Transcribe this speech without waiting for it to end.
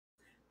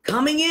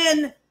coming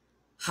in.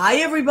 Hi,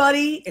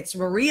 everybody. It's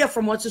Maria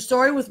from What's the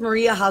Story with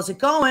Maria. How's it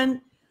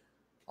going?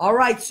 All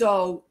right,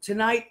 so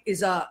tonight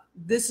is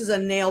this is a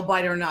nail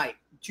biter night.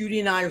 Judy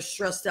and I are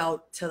stressed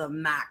out to the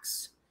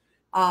max.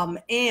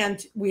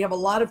 And we have a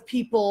lot of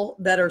people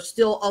that are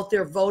still out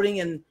there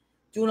voting and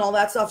doing all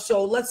that stuff.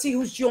 So let's see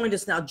who's joined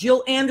us now.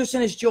 Jill Anderson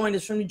has joined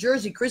us from New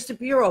Jersey. Chris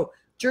DePiero,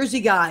 Jersey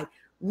guy.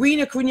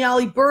 Rena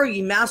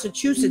Crinali-Berge,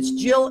 Massachusetts.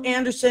 Jill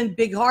Anderson,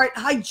 Big Heart.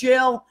 Hi,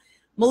 Jill.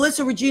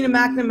 Melissa Regina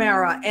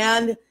McNamara.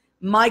 And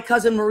my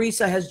cousin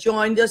Marisa has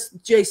joined us.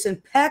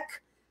 Jason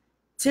Peck,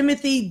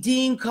 Timothy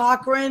Dean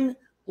Cochran,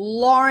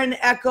 Lauren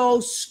Echo,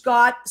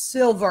 Scott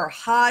Silver.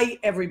 Hi,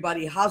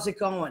 everybody. How's it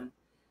going?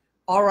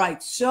 All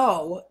right,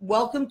 so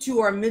welcome to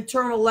our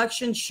midterm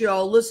election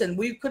show. Listen,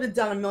 we could have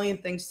done a million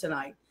things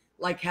tonight,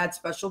 like had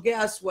special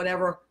guests,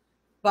 whatever,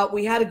 but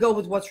we had to go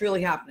with what's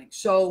really happening.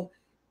 So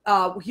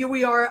here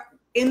we are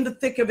in the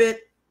thick of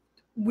it.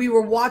 We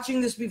were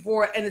watching this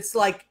before, and it's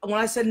like, when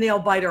I said nail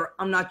biter,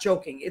 I'm not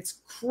joking.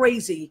 It's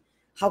crazy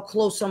how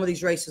close some of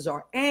these races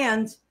are.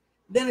 And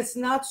then it's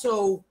not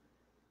so,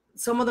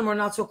 some of them are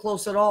not so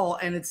close at all,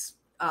 and it's,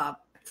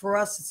 for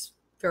us, it's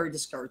very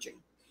discouraging.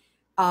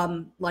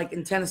 Like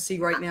in Tennessee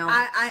right now.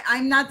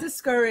 I'm not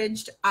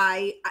discouraged.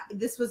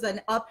 This was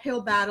an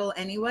uphill battle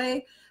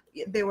anyway.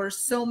 There were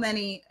so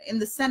many in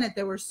the Senate.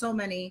 There were so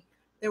many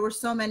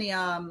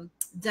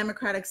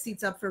Democratic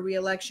seats up for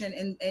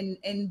re-election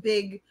in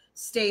big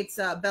states,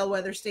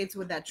 bellwether states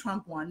with that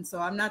Trump one. So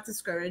I'm not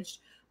discouraged.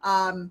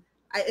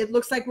 It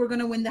looks like we're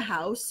going to win the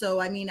House. So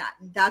I mean,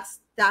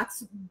 that's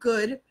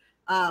good.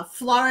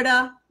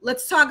 Florida.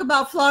 Let's talk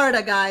about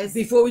Florida, guys.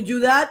 Before we do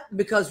that,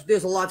 because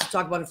there's a lot to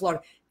talk about in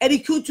Florida. Eddie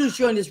Kutu's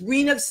joined us.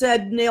 Rena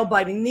said nail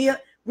biting.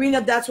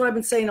 Rena, that's what I've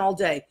been saying all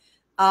day.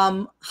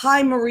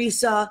 Hi,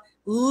 Marisa.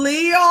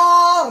 Leo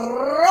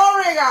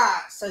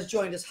Rodriguez has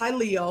joined us. Hi,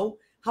 Leo.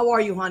 How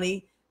are you,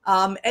 honey?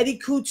 Eddie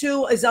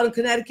Kutu is out in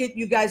Connecticut.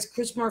 You guys,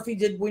 Chris Murphy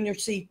did win your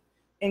seat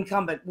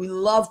incumbent. We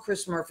love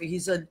Chris Murphy.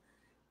 He's a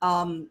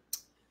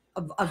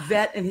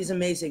vet, and he's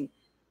amazing.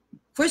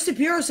 Chris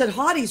DePiero said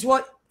hotties.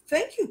 What?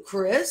 Thank you,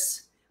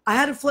 Chris. I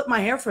had to flip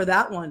my hair for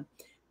that one.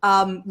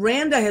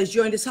 Randa has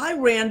joined us. Hi,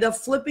 Randa.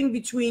 Flipping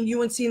between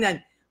you and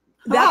CNN.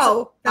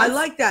 I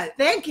like that.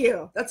 Thank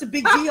you. That's a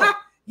big deal.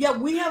 Yeah,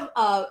 we have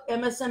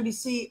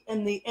MSNBC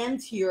in the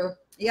end here.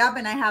 Yep,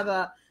 and I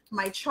have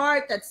my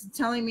chart that's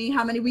telling me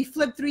how many. We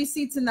flipped 3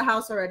 seats in the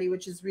House already,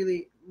 which is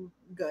really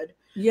good.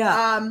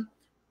 Yeah.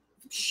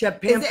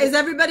 Is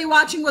everybody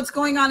watching what's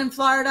going on in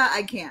Florida?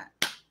 I can't.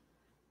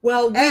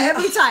 Well,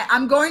 every time.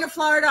 I'm going to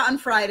Florida on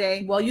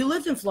Friday. Well, you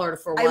lived in Florida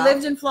for a while. I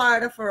lived in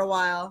Florida for a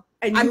while.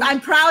 And I'm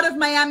proud of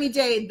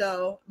Miami-Dade,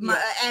 though. Yeah.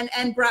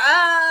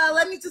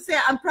 Let me just say,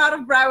 I'm proud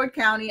of Broward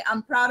County.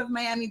 I'm proud of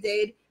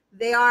Miami-Dade.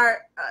 They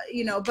are,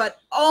 but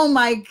oh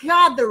my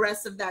God, the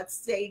rest of that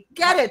state,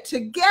 get it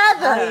together.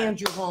 Hi,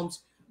 Andrew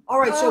Holmes. All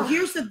right, so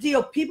here's the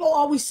deal. People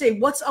always say,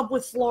 what's up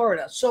with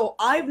Florida? So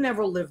I've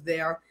never lived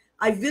there.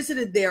 I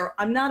visited there.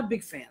 I'm not a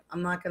big fan.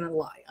 I'm not going to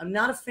lie. I'm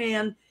not a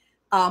fan.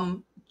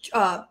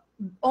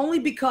 Only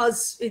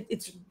because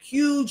it's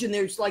huge, and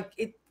there's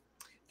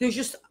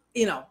just,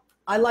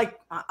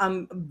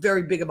 I'm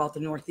very big about the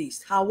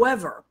Northeast.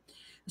 However,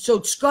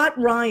 so Scott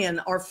Ryan,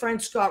 our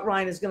friend Scott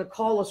Ryan, is going to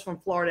call us from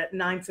Florida at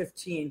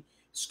 9:15.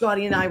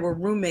 Scotty and I were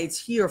roommates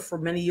here for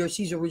many years.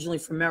 He's originally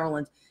from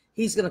Maryland.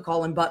 He's going to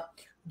call in. But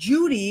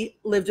Judy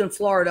lived in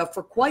Florida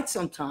for quite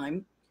some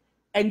time.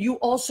 And you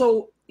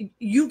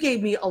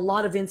gave me a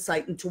lot of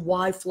insight into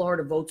why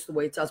Florida votes the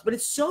way it does. But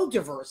it's so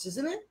diverse,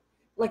 isn't it?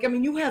 Like, I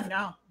mean, you have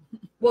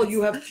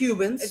you have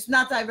Cubans. It's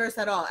not diverse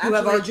at all. You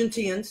have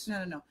Argentinians.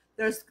 No.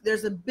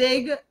 There's a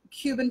big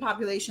Cuban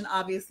population,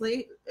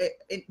 obviously,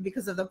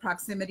 because of the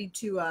proximity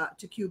to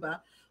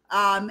Cuba,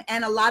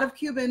 and a lot of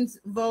Cubans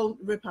vote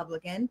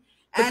Republican.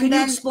 But can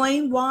you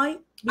explain why?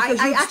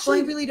 I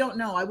actually really don't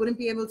know. I wouldn't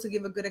be able to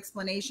give a good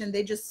explanation.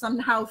 They just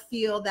somehow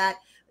feel that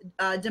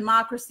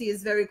democracy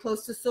is very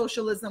close to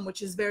socialism,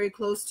 which is very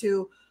close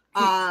to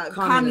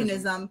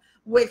communism,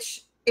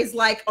 which is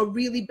like a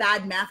really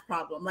bad math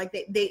problem. Like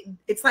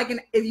it's like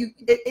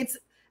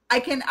I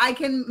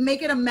can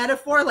make it a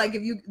metaphor. Like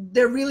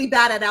they're really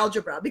bad at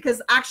algebra,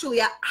 because actually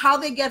how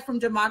they get from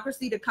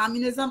democracy to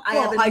communism,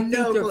 I think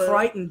they're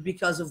frightened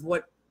because of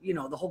what,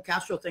 the whole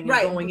Castro thing,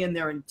 and going in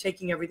there and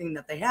taking everything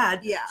that they had.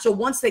 Yeah. So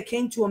once they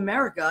came to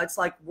America, it's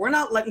like, we're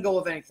not letting go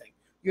of anything.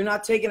 You're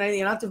not taking anything.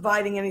 You're not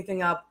dividing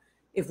anything up.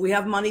 If we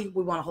have money,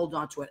 we want to hold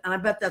on to it. And I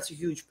bet that's a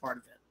huge part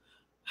of it.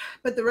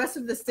 But the rest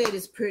of the state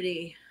is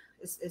pretty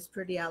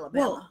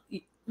Alabama.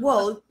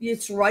 Well,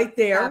 it's right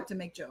there. I have to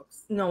make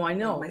jokes. No, I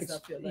know.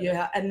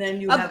 Yeah, and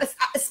then you have.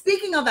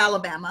 Speaking of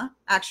Alabama,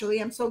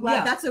 actually, I'm so glad.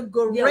 Yeah. That's a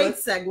great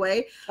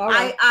segue.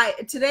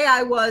 Right. Today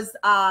I was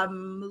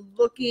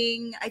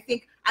looking. I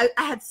think I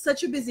had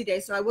such a busy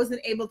day, so I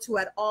wasn't able to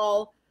at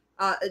all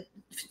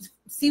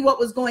see what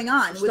was going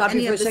on. Stop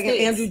you for a second.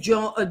 Andrew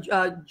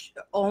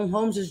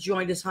Holmes has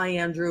joined us. Hi,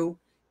 Andrew.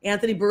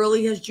 Anthony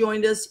Burley has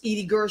joined us.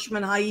 Edie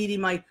Gershman. Hi, Edie.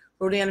 My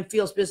Rodan and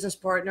Fields business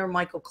partner.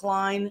 Michael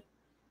Klein.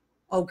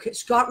 Okay,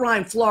 Scott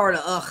Ryan,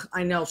 Florida. Ugh,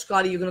 I know.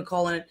 Scotty, you're going to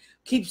call in it.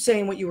 Keep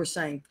saying what you were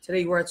saying.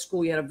 Today you were at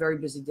school. You had a very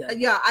busy day.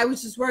 Yeah, I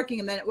was just working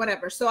and then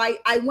whatever. So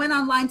I went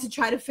online to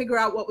try to figure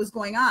out what was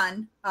going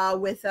on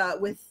with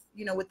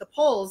the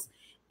polls.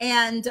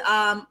 And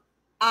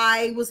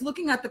I was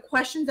looking at the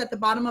questions at the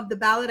bottom of the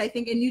ballot. I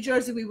think in New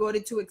Jersey, we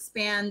voted to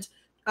expand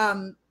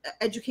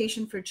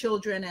education for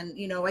children. And,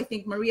 I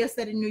think Maria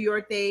said in New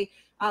York, they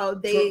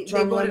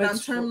voted on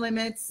term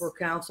limits for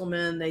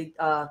councilmen.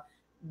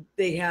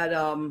 They had,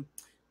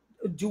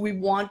 do we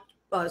want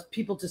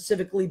people to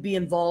civically be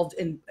involved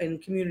in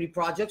community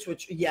projects,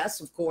 which,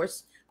 yes, of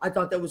course. I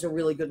thought that was a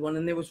really good one.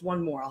 And there was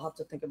one more. I'll have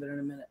to think of it in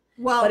a minute.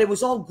 Well, but it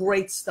was all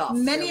great stuff.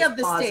 Many of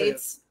the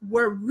states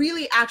were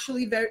really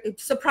actually very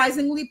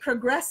surprisingly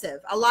progressive.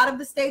 A lot of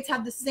the states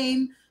had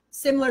the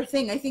similar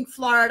thing. I think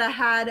Florida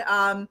had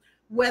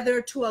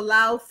whether to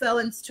allow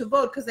felons to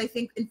vote, because I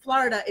think in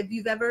Florida, if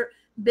you've ever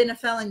been a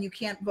felon, you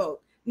can't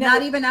vote.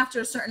 Not even after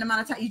a certain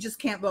amount of time, you just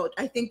can't vote.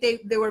 I think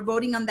they were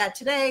voting on that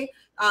today.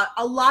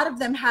 A lot of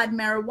them had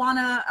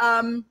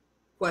marijuana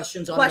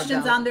questions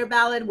on their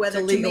ballot,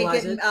 whether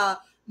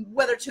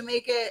to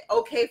make it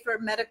okay for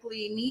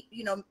medically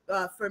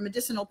for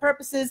medicinal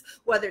purposes,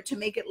 whether to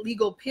make it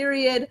legal,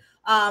 period.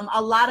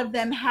 A lot of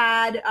them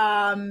had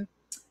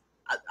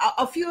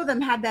a few of them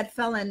had that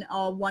felon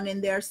one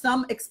in there,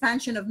 some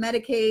expansion of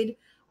Medicaid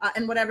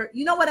and whatever.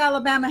 You know what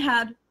Alabama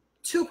had?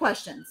 2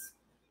 questions.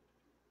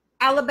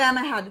 Alabama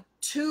had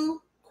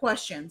 2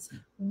 questions.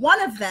 One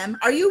of them,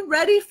 are you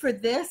ready for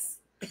this?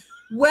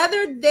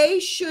 Whether they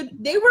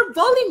were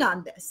voting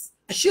on this.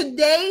 Should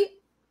they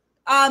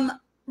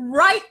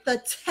write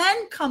the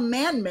 10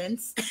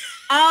 commandments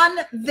on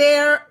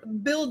their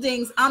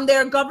buildings, on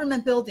their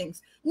government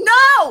buildings?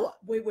 No!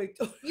 Wait.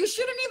 You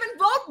shouldn't even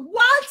vote.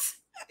 What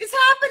is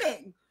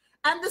happening?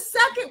 And the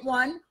second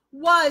one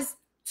was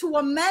to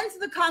amend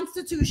the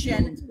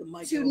Constitution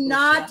to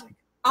not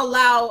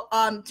allow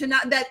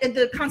that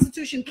the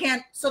Constitution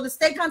can't. So the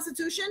state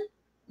Constitution,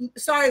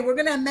 sorry, we're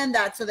going to amend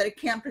that so that it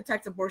can't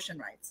protect abortion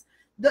rights.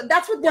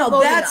 That's what they're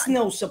voting that's on.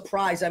 No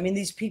surprise. I mean,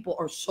 these people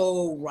are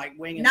so right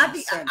wing.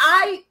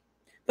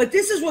 But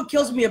this is what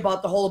kills me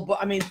about the whole.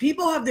 I mean,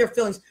 people have their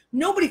feelings.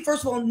 Nobody.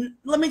 First of all,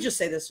 let me just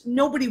say this: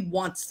 nobody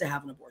wants to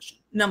have an abortion.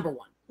 Number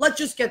one. Let's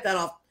just get that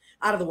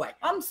out of the way.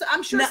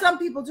 I'm sure some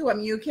people do. I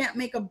mean, you can't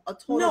make a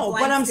total. No,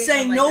 but I'm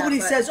saying like nobody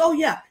says, "Oh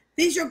yeah,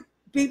 these are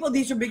people.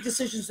 These are big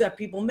decisions that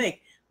people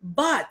make."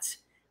 But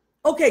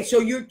okay, so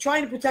you're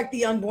trying to protect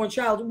the unborn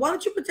child. Why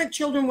don't you protect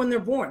children when they're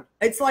born?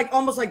 It's like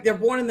almost like they're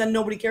born and then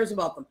nobody cares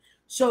about them.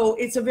 So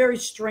it's a very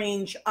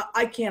strange.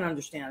 I can't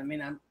understand. I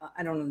mean,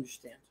 I don't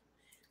understand.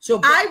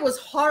 So I was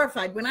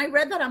horrified when I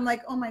read that. I'm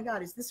like, oh my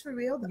God, is this for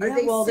real? Are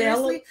they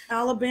seriously?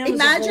 Alabama.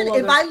 Imagine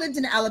if I lived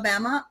in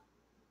Alabama.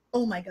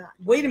 Oh my God.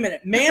 Wait a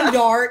minute.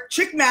 Mandar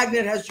Chick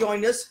Magnet has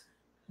joined us.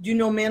 Do you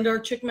know Mandar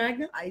Chick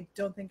Magnet? I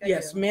don't think I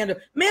Yes, do.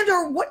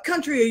 Mandar, what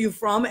country are you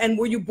from? And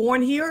were you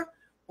born here?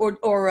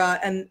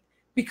 And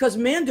because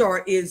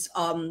Mandar is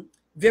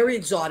very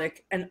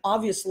exotic and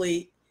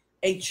obviously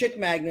a chick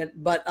magnet,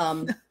 but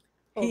hold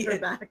her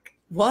back.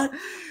 What?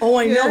 Oh,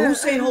 I know. Yeah. Who's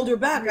saying hold her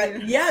back?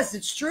 Yes,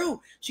 it's true.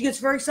 She gets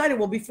very excited.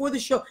 Well, before the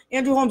show,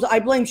 Andrew Holmes, I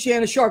blame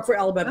Shanna Sharp for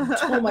Alabama.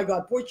 Oh my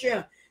God, poor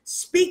Shanna.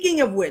 Speaking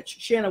of which,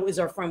 Shanna is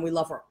our friend. We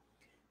love her.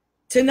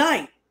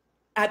 Tonight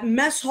at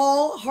Mess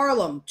Hall,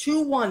 Harlem,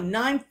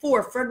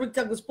 2194 Frederick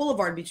Douglass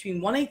Boulevard, between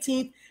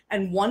 118th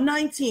and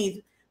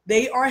 119th,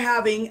 they are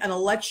having an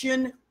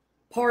election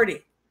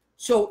party.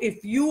 So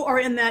if you are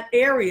in that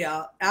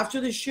area after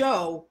the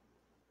show,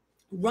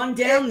 run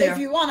down there. If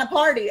you want to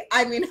party,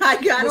 I mean, I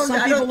don't know.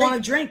 Some people want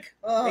to drink.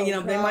 Oh,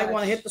 they might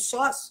want to hit the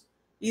sauce.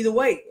 Either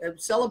way,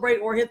 celebrate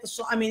or hit the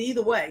sauce. I mean,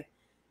 either way.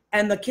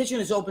 And the kitchen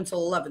is open till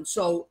 11.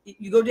 So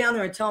you go down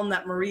there and tell them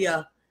that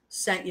Maria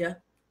sent you.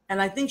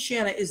 And I think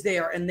Shanna is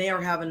there, and they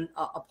are having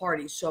a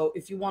party. So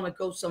if you want to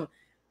go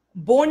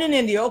born in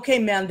India, okay,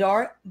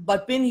 Mandar,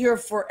 but been here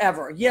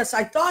forever. Yes,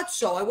 I thought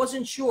so. I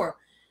wasn't sure.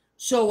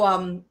 So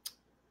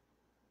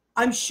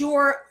I'm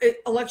sure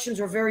elections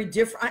are very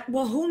different.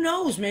 Well, who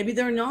knows? Maybe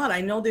they're not. I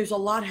know there's a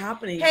lot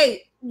happening.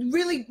 Hey,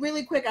 really,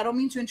 really quick. I don't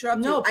mean to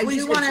interrupt you. I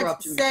do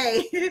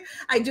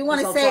want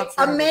to say,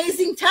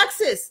 amazing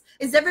Texas.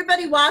 Is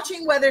everybody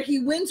watching? Whether he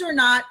wins or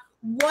not,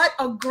 what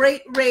a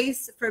great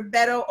race for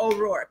Beto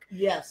O'Rourke.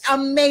 Yes.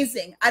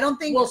 Amazing. I don't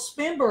think. Well,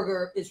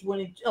 Spanberger is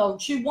winning. Oh,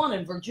 she won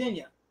in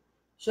Virginia.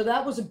 So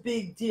that was a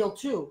big deal,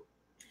 too.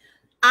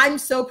 I'm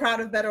so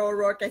proud of Beto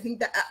O'Rourke. I think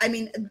that, I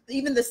mean,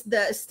 even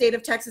the state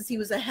of Texas, he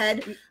was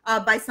ahead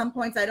by some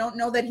points. I don't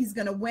know that he's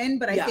going to win,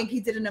 but I think he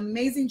did an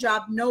amazing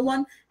job. No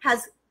one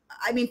has,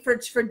 I mean,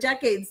 for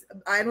decades,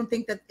 I don't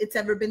think that it's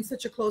ever been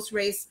such a close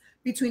race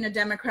between a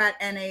Democrat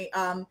and a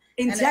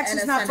in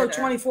Texas, not senator. for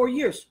 24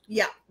 years.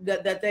 Yeah,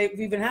 that they've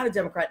even had a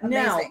Democrat.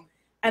 Amazing. Now,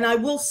 and I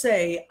will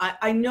say,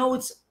 I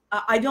know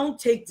I don't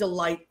take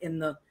delight in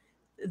the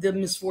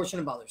misfortune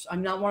of others.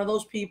 I'm not one of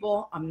those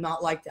people. I'm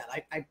not like that.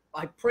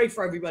 I pray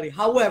for everybody.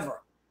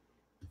 However,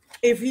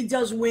 if he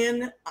does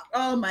win,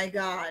 oh my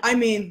God. I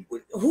mean,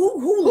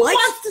 who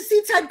wants to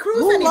see Ted Cruz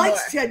anymore? Who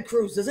likes Ted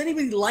Cruz? Does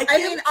anybody like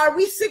him? I mean, are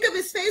we sick of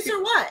his face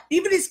or what?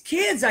 Even his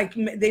kids,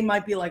 they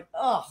might be like,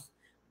 oh,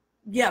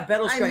 yeah,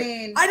 Beto's great.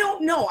 Mean, I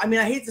don't know. I mean,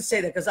 I hate to say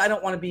that because I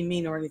don't want to be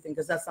mean or anything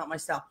because that's not my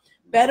style.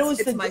 Beto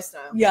is my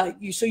style. Yeah,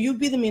 so you'd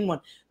be the mean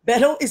one.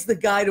 Beto is the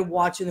guy to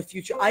watch in the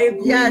future. I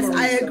agree. Yes, Marisa.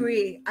 I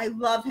agree. I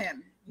love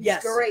him. He's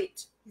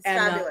great. He's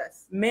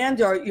fabulous.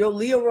 Mandar, you're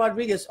Leo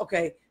Rodriguez.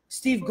 Okay,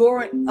 Steve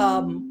Gorin.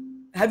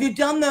 Have you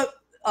done the?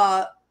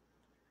 I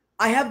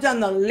have done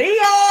the Leo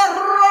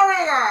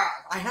Rodriguez.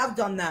 I have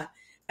done that,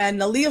 and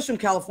the Leo's from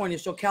California,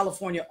 so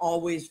California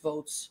always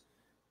votes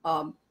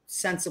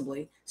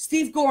sensibly.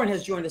 Steve Gorin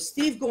has joined us.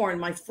 Steve Gorin,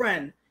 my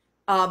friend,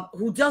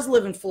 who does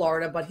live in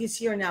Florida, but he's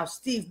here now.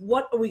 Steve,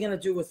 what are we going to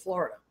do with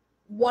Florida?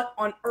 What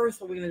on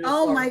earth are we going to do with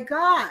Florida? My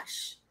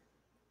gosh.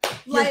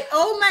 Like,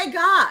 oh my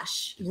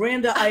gosh.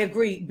 Randa, I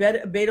agree.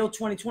 Beto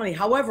 2020.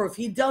 However, if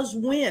he does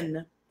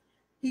win,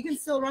 he can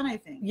still run, I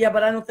think. Yeah,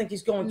 but I don't think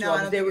he's going to.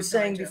 No, they were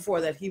saying before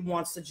that he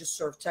wants to just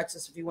serve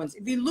Texas if he wins.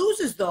 If he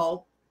loses,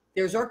 though,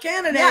 there's our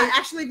candidate. Yeah,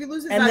 actually, if he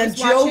loses, I was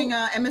watching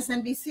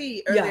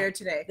MSNBC earlier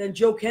today. Then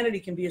Joe Kennedy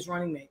can be his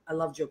running mate. I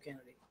love Joe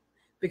Kennedy.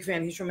 Big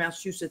fan. He's from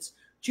Massachusetts.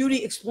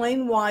 Judy,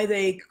 explain why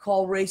they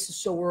call races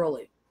so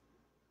early.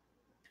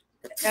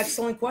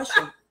 Excellent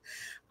question.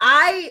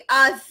 I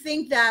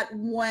think that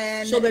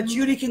when so that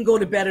Judy can go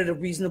to bed at a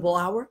reasonable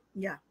hour.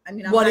 Yeah, I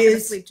mean, I'm not going to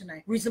sleep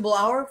tonight. Reasonable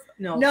hour?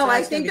 No,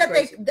 I think that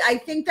I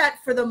think that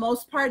for the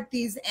most part,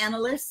 these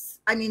analysts,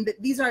 I mean,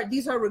 these are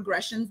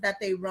regressions that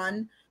they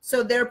run,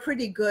 so they're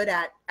pretty good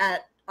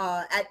at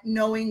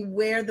knowing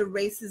where the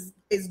race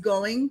is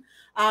going.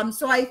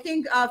 So I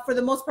think for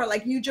the most part,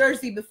 like New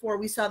Jersey before,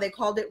 we saw they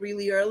called it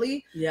really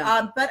early.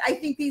 Yeah. But I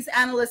think these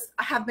analysts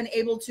have been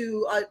able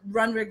to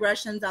run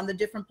regressions on the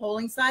different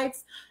polling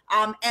sites,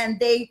 and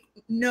they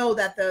know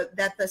that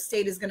the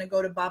state is going to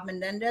go to Bob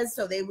Menendez,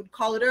 so they would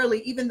call it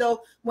early, even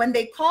though when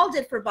they called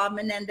it for Bob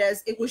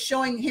Menendez, it was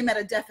showing him at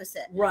a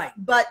deficit. Right.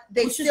 But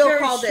they still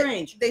called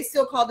it. They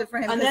still called it for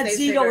him. Annette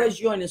Zito has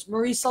joined us.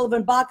 Marie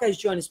Sullivan Baca has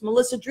joined us.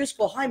 Melissa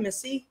Driscoll. Hi,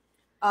 Missy.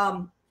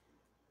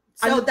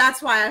 So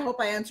that's why I hope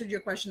I answered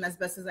your question as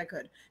best as I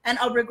could. And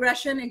a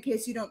regression, in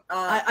case you don't,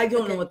 I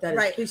don't know what that is.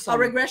 Right. Please a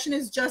regression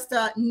is just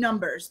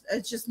numbers.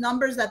 It's just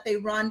numbers that they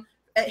run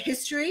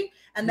history,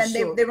 and then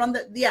they run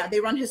they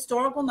run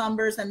historical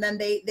numbers, and then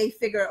they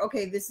figure,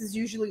 okay, this is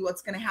usually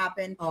what's going to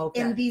happen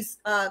in these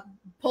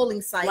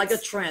polling sites, like a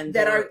trend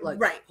that are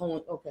like right.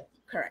 Polling. Okay.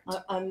 Correct.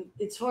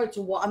 It's hard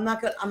to. I'm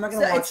not gonna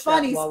watch. It's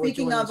funny.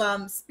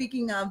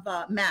 Speaking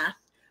of math.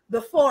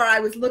 Before I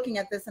was looking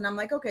at this and I'm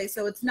like, okay,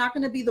 so it's not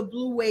going to be the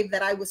blue wave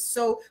that I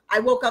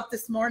woke up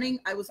this morning,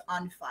 I was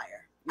on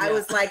fire. Yeah. I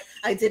was like,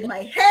 I did my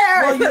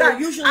hair. Well,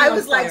 I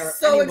was like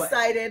so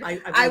excited.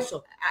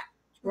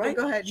 Right?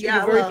 Go ahead. Judy,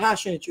 you're very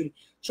passionate, Judy.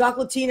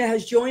 Chocolatina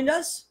has joined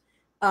us.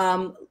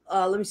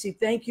 Let me see.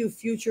 Thank you,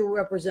 future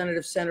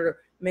Representative Senator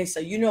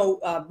Mesa. You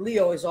know,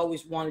 Leo has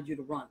always wanted you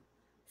to run.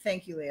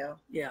 Thank you, Leo.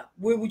 Yeah.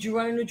 Where would you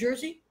run in New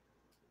Jersey?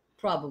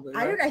 Probably.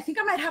 Right? I think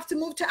I might have to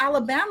move to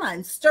Alabama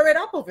and stir it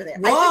up over there.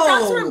 Whoa. I think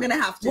that's what I'm going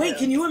to have to do.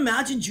 Can you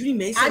imagine Judy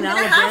Mesa in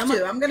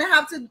Alabama? I'm going to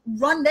have to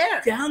run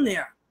there. Down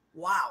there.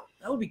 Wow.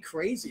 That would be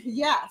crazy.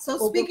 Yeah. So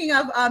speaking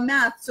of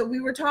math, so we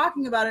were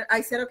talking about it.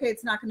 I said, okay,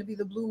 it's not going to be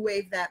the blue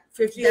wave that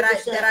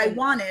I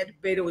wanted.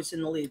 Beto was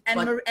in the lead.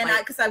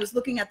 Because I was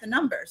looking at the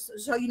numbers.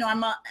 So, you know,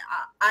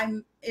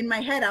 I'm in my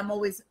head, I'm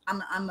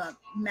a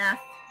math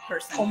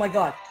person. Oh my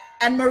God.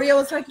 And Maria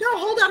was like, no,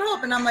 hold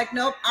on, and I'm like,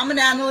 nope, I'm an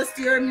analyst.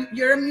 You're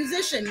a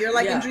musician. You're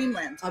like in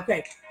dreamland.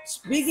 Okay.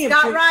 Speaking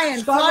of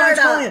Ryan,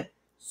 Florida.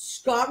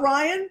 Scott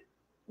Ryan,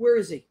 where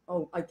is he?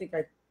 Oh,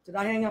 did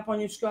I hang up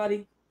on you,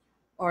 Scotty?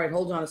 All right,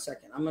 hold on a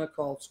second. I'm going to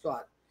call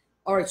Scott.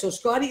 All right, so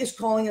Scotty is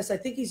calling us. I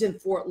think he's in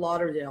Fort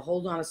Lauderdale.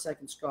 Hold on a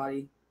second,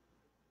 Scotty.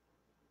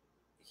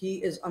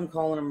 I'm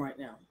calling him right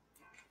now.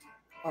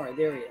 All right,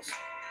 there he is.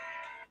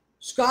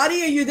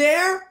 Scotty, are you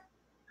there?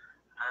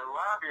 I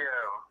love you.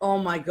 Oh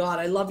my God,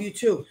 I love you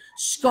too.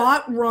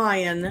 Scott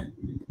Ryan.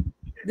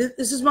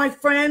 This is my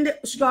friend,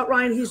 Scott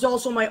Ryan. He's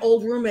also my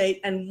old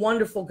roommate and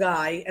wonderful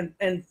guy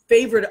and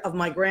favorite of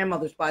my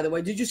grandmother's, by the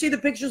way. Did you see the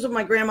pictures of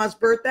my grandma's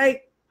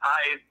birthday? I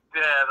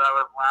did. I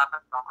was laughing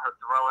at her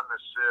throwing the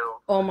shoe.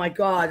 Oh my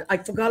God, I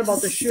forgot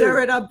about the shoe.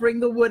 Stir it up, bring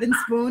the wooden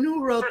spoon.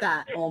 Who wrote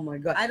that? Oh my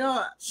God. I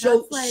don't.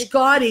 So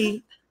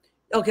Scotty,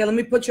 okay, let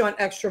me put you on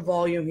extra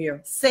volume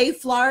here. Say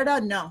Florida?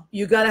 No.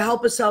 You got to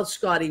help us out,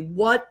 Scotty.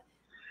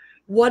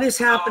 What is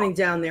happening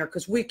down there?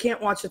 Because we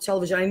can't watch the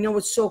television. I know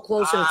it's so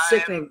close and it's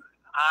sickening.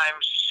 I'm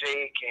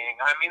shaking.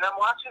 I mean, I'm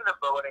watching the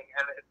voting,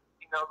 and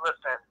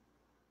listen.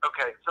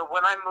 Okay, so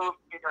when I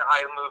moved here,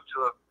 I moved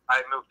to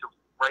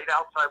right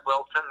outside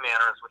Wilton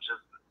Manors, which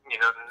is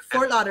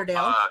Fort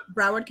Lauderdale,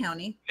 Broward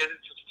County. It's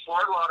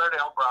Fort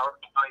Lauderdale, Broward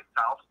County,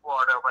 South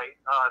Florida, right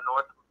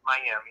north of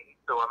Miami.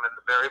 So I'm in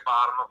the very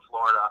bottom of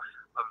Florida.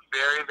 I'm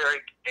very, very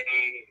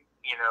gay.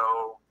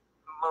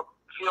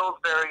 Feels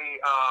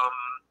very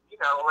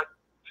like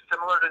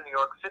similar to New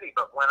York City.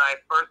 But when I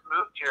first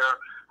moved here,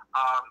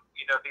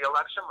 you know, the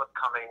election was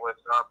coming with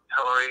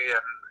Hillary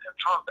and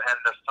Trump, and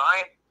the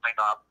signs went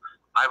up.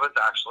 I was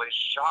actually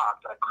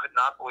shocked. I could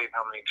not believe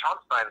how many Trump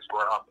signs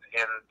were up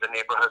in the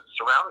neighborhoods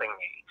surrounding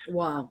me.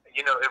 Wow.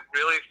 You know, it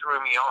really threw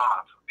me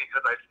off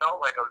because I felt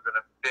like I was in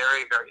a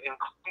very,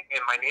 including in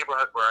my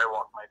neighborhood where I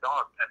walk my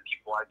dog and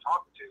people I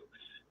talk to.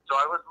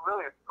 So I was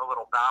really a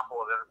little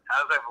baffled. And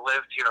as I've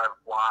lived here, I've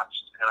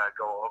watched and I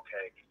go,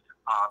 okay,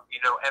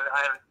 you know,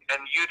 and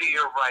Yudi,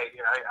 you're right.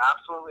 I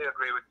absolutely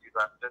agree with you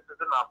that this is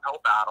an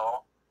uphill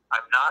battle.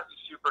 I'm not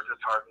super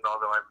disheartened,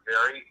 although I'm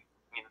very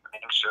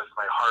anxious.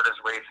 My heart is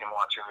racing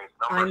watching these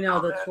numbers. I know,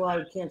 that's why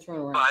I can't turn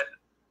around.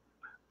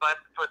 But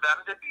for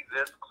them to be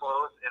this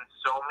close in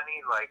so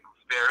many like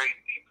very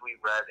deeply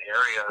red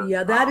areas,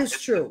 yeah, that is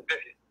true.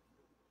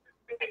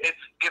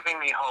 It's giving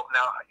me hope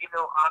now. You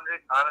know,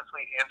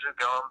 honestly, Andrew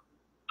Gillum,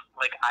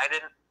 like I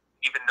didn't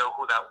even know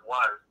who that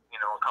was, you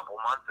know, a couple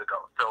months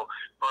ago. So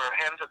for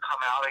him to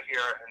come out of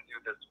here and do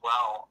this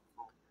well.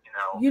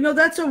 You know,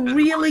 that's a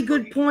really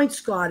good point,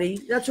 Scotty.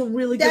 That's a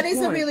really good point. That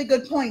is a really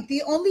good point.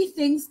 The only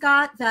thing,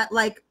 Scott, that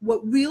like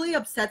what really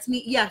upsets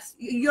me, yes,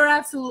 you're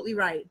absolutely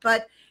right.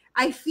 But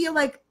I feel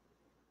like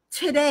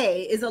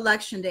today is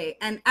election day.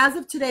 And as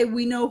of today,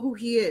 we know who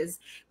he is.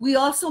 We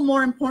also,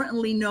 more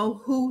importantly, know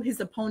who his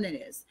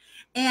opponent is.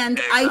 And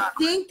I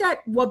think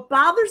that what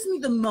bothers me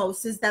the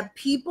most is that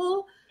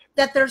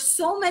there's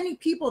so many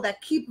people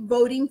that keep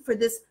voting for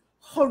this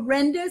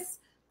horrendous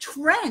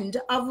trend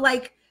of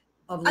like,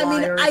 I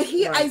mean, I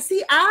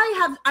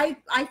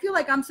feel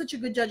like I'm such a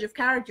good judge of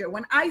character.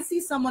 When I see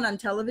someone on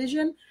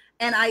television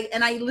and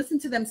I listen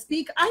to them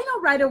speak, I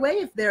know right away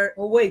if they're.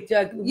 Well, wait,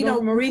 you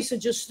know, Marisa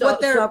just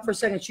stopped for a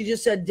second. She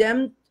just said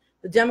the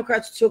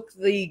Democrats took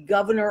the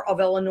governor of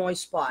Illinois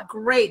spot.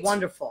 Great.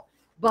 Wonderful.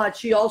 But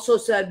she also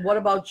said, what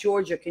about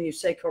Georgia? Can you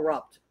say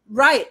corrupt?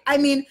 Right. I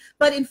mean,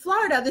 but in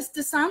Florida, this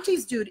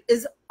DeSantis dude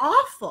is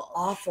awful.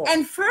 Awful.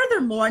 And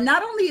furthermore,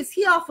 not only is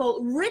he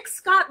awful, Rick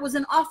Scott was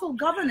an awful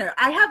governor.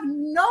 I have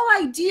no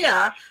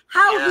idea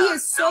how he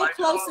is so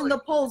close in the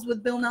polls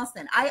with Bill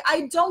Nelson.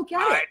 I don't get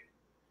it.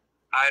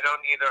 I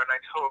don't either, and I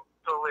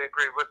totally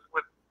agree with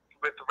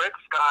Rick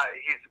Scott.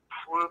 He's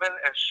proven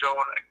and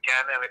shown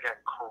again and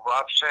again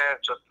corruption,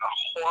 just a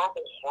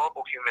horrible,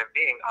 horrible human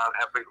being on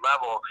every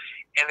level.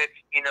 And it's,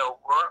 you know,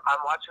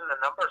 I'm watching the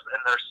numbers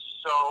and they're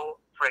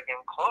so freaking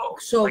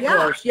close. So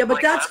close. Yeah,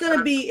 but like, that's going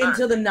to be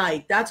into the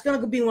night. That's going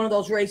to be one of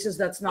those races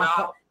that's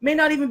not, may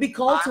not even be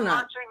called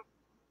tonight.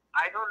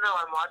 I don't know.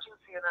 I'm watching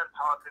CNN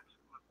Politics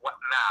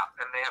map,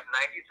 and they have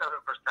 97%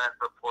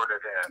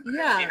 reported in.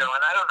 Yeah. You know,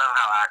 and I don't know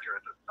how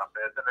accurate this stuff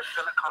is. And it's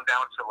going to come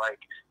down to,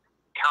 like,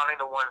 counting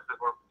the ones that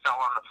fell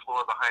on the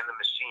floor behind the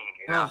machine,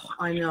 you know?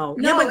 Oh, I know.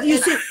 No, yeah, but you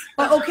see,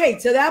 okay,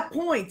 to that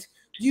point,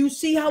 do you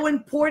see how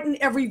important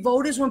every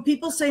vote is? When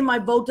people say my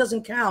vote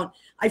doesn't count,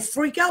 I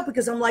freak out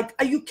because I'm like,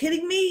 are you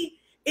kidding me?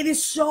 It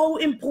is so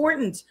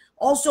important.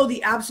 Also,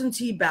 the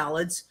absentee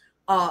ballots,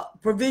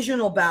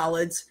 provisional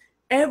ballots,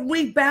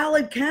 every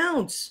ballot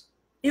counts.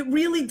 It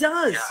really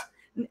does. Yeah.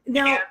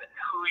 Now, and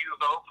who you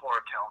vote for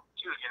counts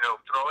too. You know,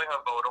 throwing a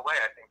vote away,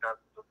 I think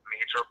that's the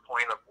major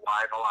point of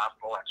why the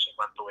last election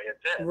went the way it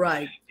did.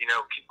 Right. You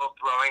know, people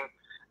throwing,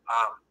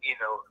 you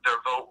know, their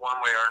vote one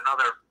way or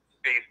another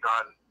based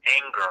on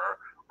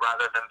anger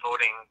rather than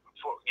voting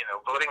for, you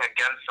know, voting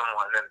against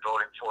someone and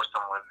voting for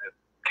someone that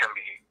can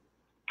be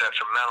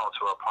detrimental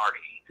to a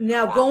party.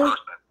 Now,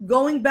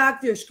 going back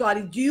there,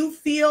 Scotty, do you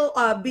feel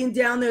being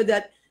down there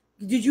that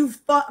did you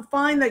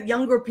find that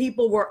younger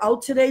people were out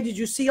today? Did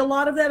you see a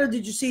lot of that, or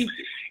did you see?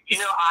 You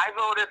know, I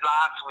voted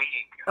last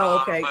week.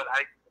 Oh, okay.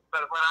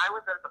 But when I was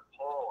at the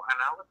poll, and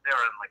I was there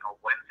on like a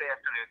Wednesday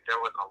afternoon,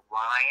 there was a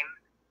line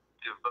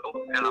to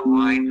vote and a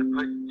line to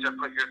put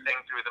your thing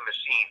through the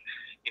machine.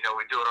 You know,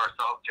 we do it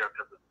ourselves here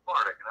because it's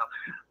Florida, you know.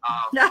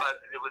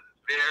 But it was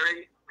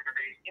very,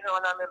 very, you know,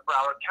 and I'm in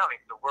Broward County,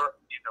 so we're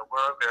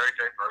a very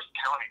diverse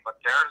county. But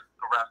there's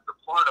the rest of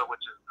Florida,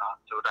 which is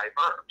not so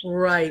diverse.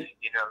 Right.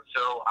 You know,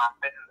 so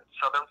in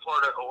Southern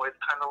Florida always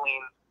kind of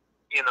leans,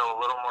 you know, a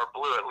little more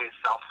blue, at least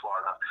South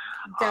Florida.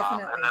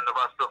 Definitely. And then the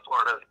rest of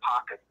Florida is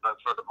pockets,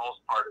 but for the most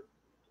part, it's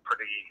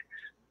pretty.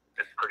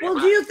 Well,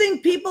 do you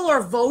think people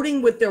are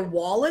voting with their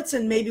wallets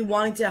and maybe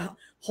wanting to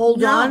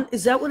hold on?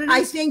 Is that what it is?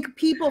 I think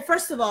people.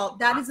 First of all,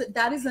 that is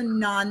a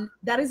non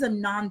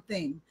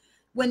thing.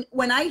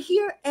 When I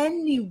hear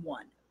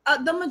anyone.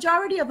 The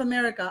majority of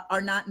America are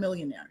not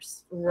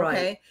millionaires. Right.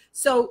 Okay.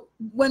 So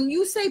when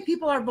you say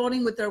people are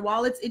voting with their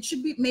wallets, it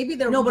should be maybe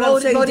they're no, but I'm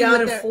saying down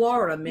in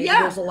Florida, maybe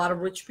there's a lot of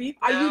rich people.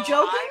 Are you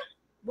joking?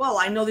 Well,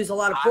 I know there's a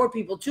lot of poor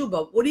people too,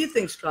 but what do you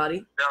think,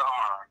 Scotty? There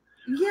are.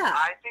 Yeah.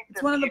 I think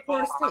it's one of the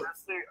poorest states.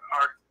 Honestly,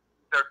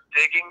 they're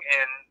digging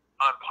in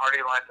on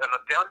party lines, and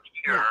down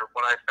here,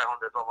 what I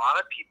found is a lot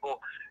of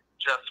people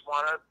just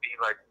want to be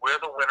like, we're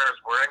the winners,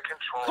 we're in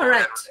control,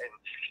 correct, and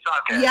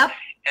suck it. Yep.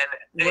 And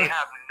they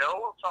have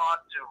no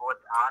thought to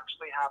what's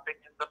actually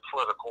happening in the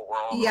political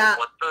world, yeah,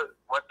 or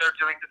what they're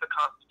doing to the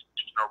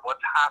Constitution, or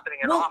what's happening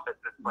in office.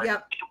 It's like,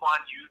 come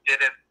on, you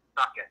didn't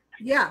suck it.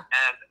 Yeah.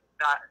 And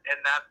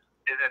that's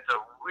it's a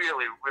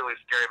really, really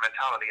scary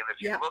mentality. And if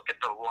you look at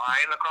the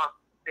line across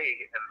the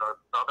state and the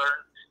southern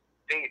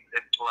states,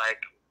 it's like,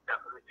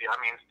 I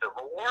mean,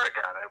 civil war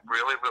again. It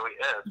really, really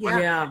is.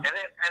 Yeah. And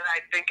I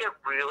think it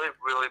really,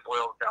 really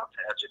boils down to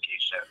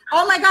education.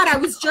 Oh my God, I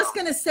was just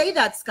gonna say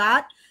that,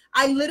 Scott.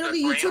 I literally,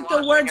 you took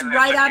the words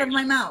right out of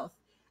my mouth.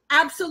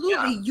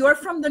 Absolutely. Yeah. You're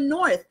from the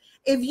North.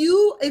 If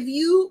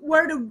you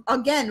were to,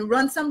 again,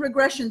 run some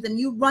regressions and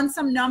you run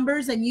some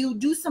numbers and you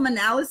do some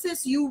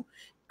analysis,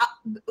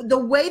 the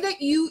way that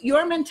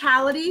your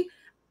mentality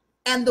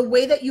and the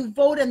way that you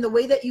vote and the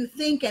way that you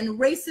think and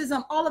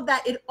racism, all of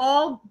that, it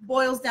all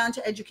boils down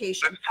to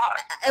education.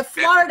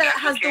 Florida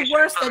has the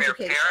worst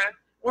education,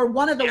 or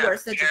one of the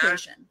worst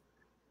education.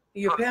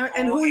 Your parent,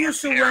 and who you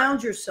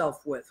surround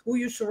yourself with,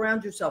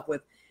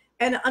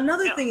 And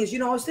another thing is,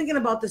 I was thinking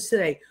about this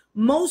today.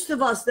 Most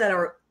of us that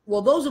are,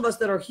 those of us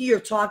that are here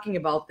talking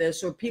about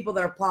this, or people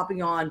that are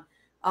popping on,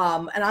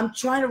 and I'm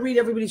trying to read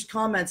everybody's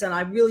comments, and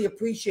I really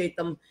appreciate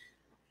them.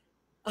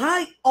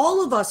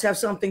 All of us have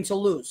something to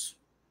lose.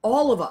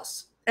 All of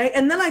us.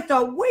 And then I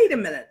thought, wait a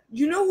minute.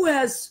 You know who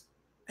has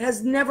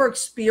never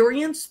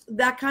experienced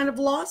that kind of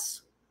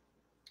loss?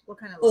 What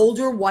kind of loss?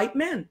 Older white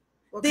men.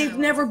 They've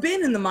never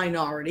been in the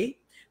minority.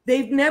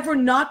 They've never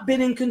not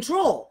been in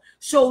control.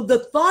 So the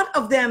thought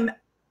of them,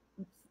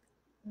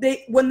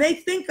 when they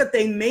think that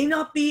they may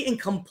not be in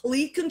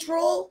complete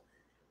control,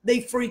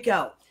 they freak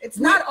out. It's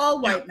not all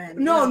white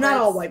men. No, not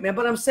all white men,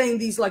 but I'm saying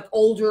these like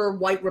older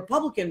white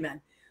Republican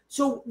men.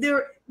 So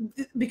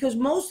because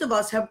most of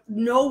us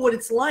know what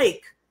it's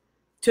like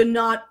to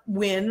not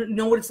win,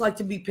 know what it's like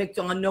to be picked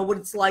on, know what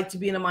it's like to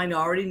be in a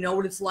minority, know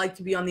what it's like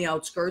to be on the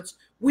outskirts.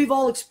 We've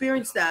all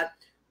experienced that,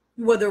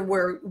 whether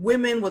we're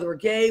women, whether we're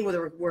gay,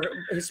 whether we're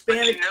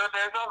Hispanic. But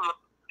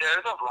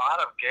there's a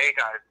lot of gay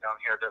guys down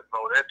here that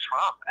voted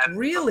Trump. And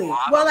really?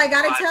 Well, I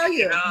got to tell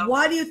you.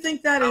 Why do you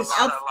think that is?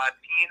 A lot of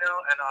Latino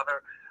and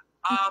other.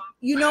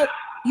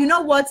 You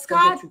know what,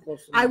 Scott?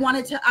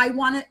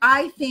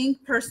 I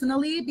think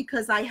personally,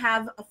 because I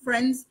have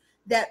friends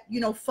that,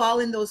 fall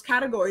in those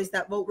categories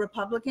that vote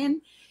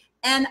Republican.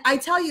 And I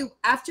tell you,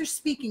 after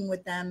speaking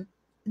with them,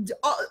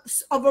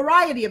 a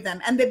variety of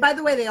them, and by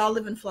the way, they all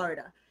live in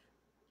Florida.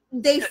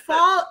 They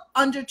fall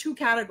under two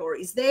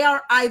categories. They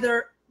are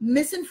either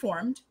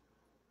misinformed.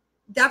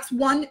 That's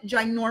one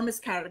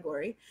ginormous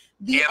category.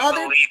 The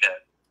other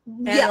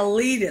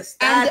elitist.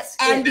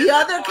 And the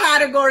other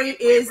category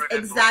is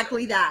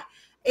exactly that.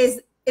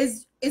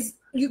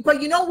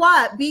 But you know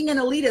what? Being an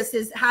elitist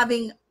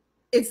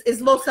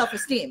is low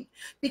self-esteem,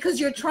 because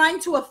you're trying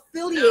to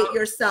affiliate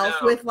yourself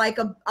with like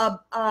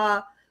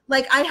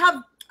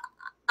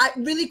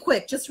really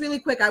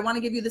quick, I want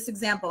to give you this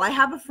example. I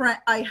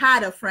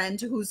had a friend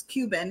who's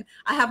Cuban.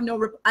 I have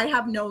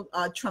no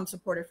Trump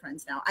supporter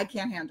friends now. I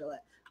can't handle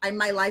it.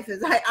 My life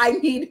is, I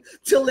need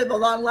to live a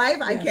long life.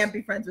 Yes. I can't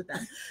be friends with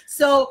them.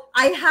 So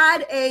I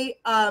had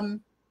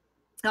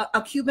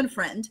a Cuban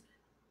friend,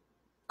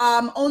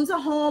 owns a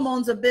home,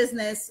 owns a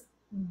business,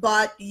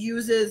 but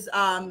uses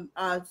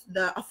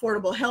the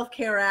Affordable Health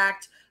Care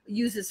Act,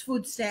 uses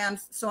food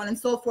stamps, so on and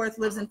so forth,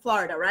 lives in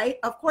Florida, right?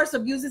 Of course,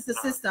 abuses the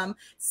system,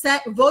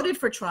 voted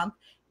for Trump.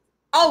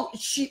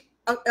 She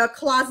a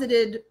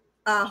closeted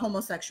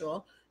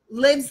homosexual,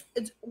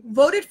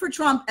 voted for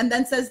Trump, and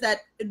then says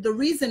that the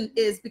reason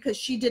is because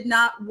she did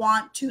not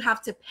want to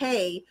have to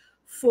pay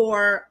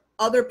for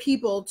other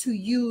people to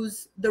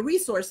use the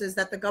resources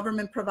that the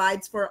government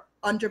provides for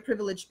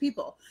underprivileged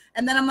people.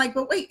 And then I'm like,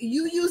 but wait,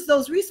 you use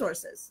those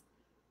resources.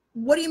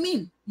 What do you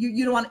mean?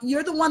 You don't want,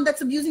 you're the one that's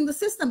abusing the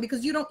system,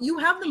 because you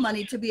have the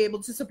money to be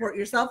able to support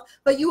yourself,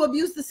 but you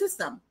abuse the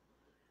system.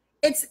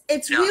 It's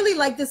really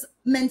like this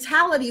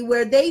mentality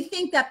where they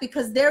think that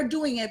because they're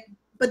doing it,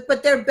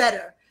 but they're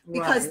better.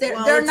 Because they're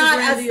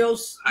not as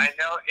I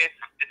know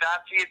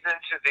that feeds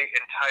into the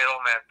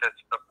entitlement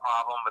that's the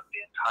problem with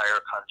the entire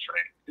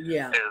country.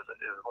 Yeah,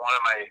 is one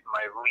of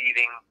my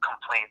leading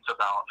complaints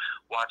about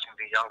watching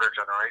the younger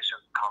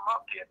generations come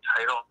up. The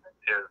entitlement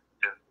is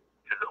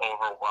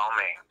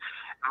overwhelming.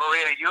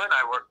 Maria, you and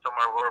I worked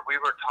somewhere where we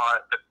were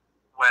taught that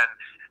when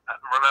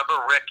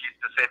remember Rick used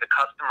to say the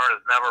customer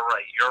is never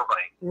right, you're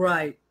right.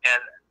 Right.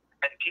 And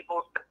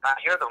people, I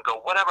hear them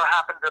go, whatever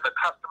happened to the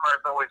customer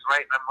is always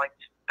right. And I'm like,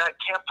 that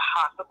can't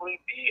possibly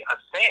be a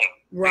thing.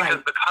 Right.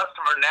 Because the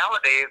customer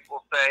nowadays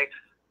will say,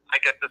 I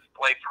get this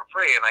flight for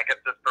free, and I get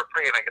this for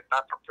free, and I get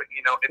that for free.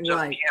 It just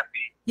can't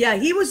be. Yeah,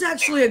 he was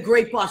actually a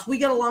great boss. We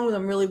got along with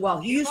him really well.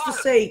 He used to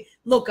say,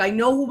 look, I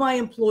know who my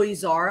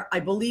employees are. I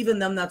believe in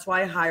them. That's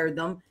why I hired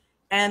them.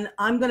 And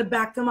I'm going to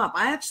back them up.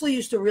 I actually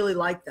used to really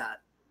like that.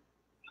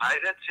 I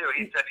did too.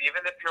 He said,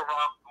 even if you're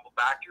wrong, we'll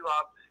back you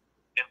up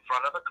in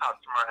front of the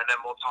customer, and then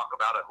we'll talk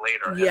about it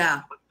later.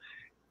 Yeah.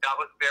 That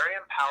was very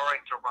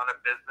empowering to run a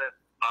business,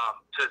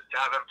 to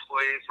have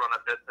employees run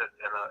a business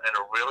in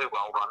a really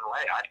well-run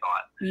way, I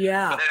thought.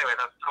 Yeah. But anyway,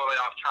 that's totally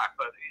off track.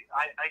 But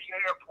I hear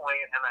your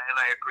point, and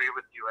I agree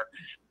with you. And,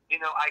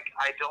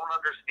 I don't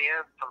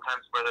understand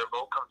sometimes where their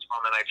vote comes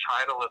from, and I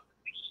try to listen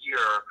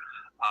here,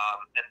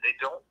 and they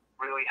don't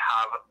really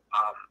have,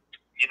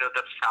 you know,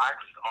 the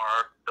facts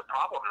are the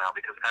problem now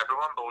because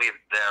everyone believes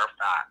their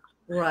facts.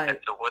 Right. And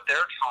so what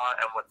they're taught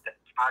and what the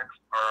facts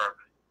are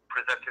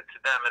presented to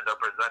them and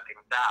they're presenting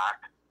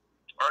back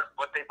are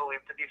what they believe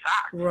to be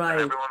facts. Right.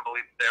 And everyone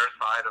believes their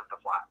side of the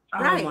fact.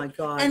 Right. Oh my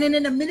God. And in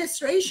an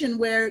administration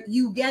where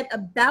you get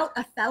about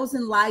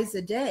 1,000 lies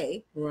a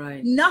day,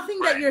 right. nothing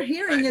that you're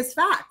hearing is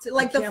fact.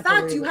 Like the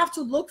fact, you have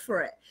to look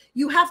for it.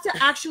 You have to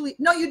actually,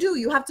 no, you do.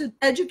 You have to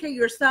educate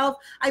yourself.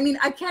 I mean,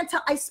 I can't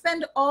tell. I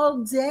spend all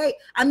day.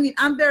 I mean,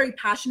 I'm very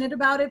passionate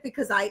about it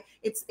because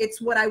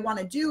it's what I want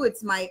to do.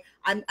 It's I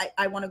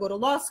want to go to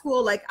law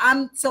school. Like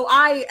so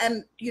I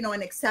am, you know,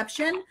 an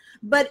exception.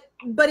 But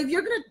if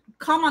you're going to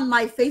come on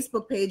my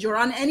Facebook page or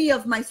on any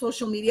of my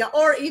social media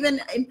or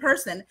even in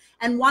person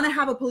and want to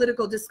have a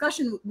political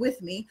discussion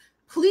with me,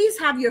 please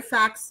have your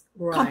facts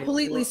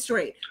completely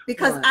straight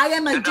because I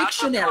am a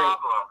dictionary.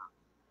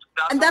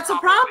 And that's a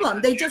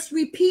problem. They just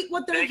repeat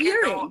what they're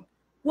hearing.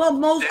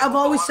 Well, I've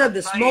always said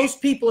this.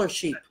 Most people are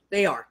sheep.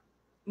 They are.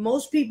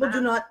 Most people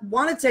do not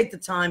want to take the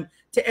time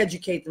to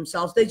educate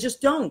themselves. They just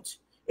don't.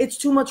 It's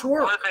too much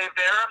work. Well, they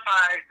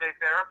verify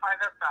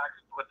their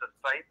facts with a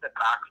site that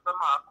backs them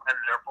up, and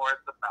therefore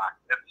it's a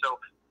fact. And so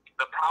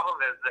the problem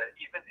is that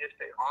even if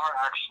they are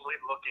actually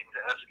looking to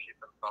educate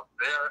themselves,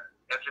 they're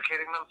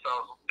educating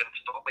themselves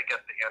until they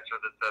get the answer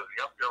that says,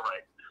 yep, you're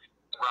right,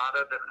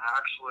 rather than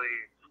actually,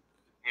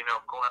 you know,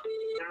 going,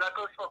 and that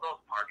goes for both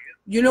parties.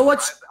 You know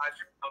what's... I've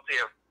been guilty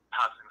of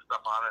passing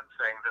stuff on and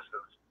saying this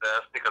is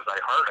this because I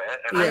heard it,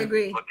 and I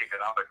agree. Looking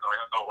it up and going,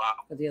 oh,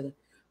 wow. The other.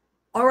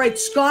 All right,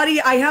 Scotty,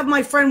 I have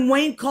my friend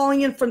Wayne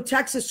calling in from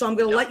Texas, so I'm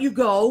going to let you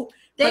go.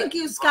 Thank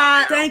you,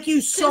 Scott. Thank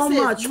you so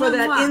much for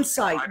that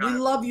insight. We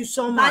love you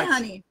so much. Bye,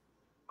 honey.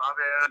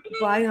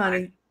 Bye,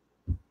 honey.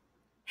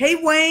 Hey,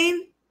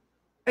 Wayne,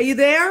 are you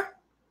there?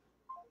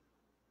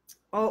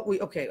 Oh,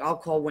 okay, I'll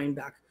call Wayne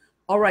back.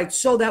 All right,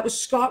 so that was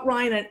Scott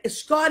Ryan. And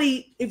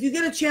Scotty, if you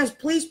get a chance,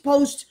 please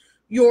post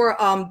your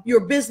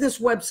business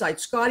website.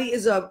 Scotty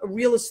is a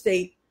real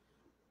estate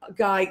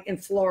guy in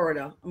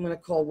Florida. I'm going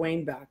to call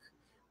Wayne back.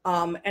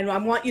 And I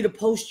want you to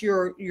post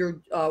your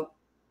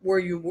where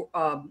you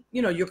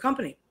you know, your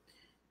company.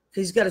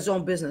 He's got his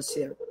own business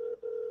here.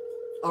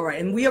 All right,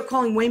 and we are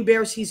calling Wayne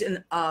Bears. He's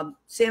in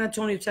San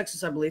Antonio,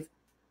 Texas, I believe.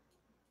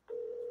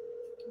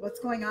 What's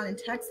going on in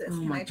Texas? Oh,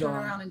 Can I turn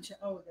around and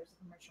oh, there's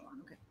a commercial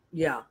on. Okay.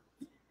 Yeah.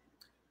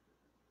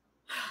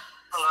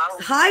 Hello.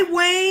 Hi,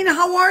 Wayne.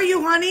 How are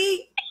you,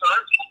 honey?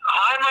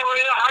 Hi,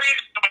 Maria. How are you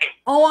doing?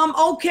 Oh,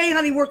 I'm okay,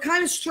 honey. We're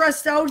kind of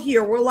stressed out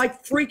here. We're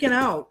like freaking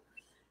out.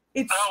 Oh,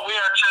 we are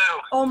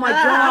too. Oh my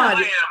God.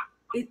 I am.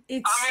 It's.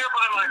 I'm here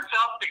by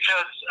myself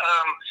because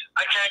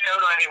I can't go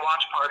to any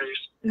watch parties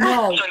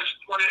No. since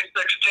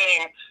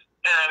 2016,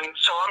 and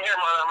so I'm here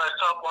by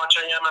myself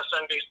watching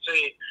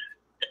MSNBC.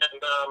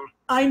 And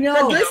I know.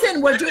 But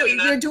listen,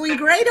 you're doing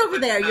great over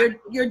there.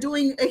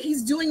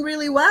 He's doing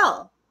really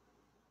well.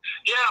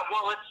 Yeah,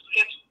 well,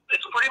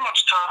 it's pretty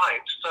much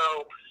timed.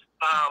 So,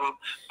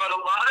 but a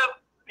lot of,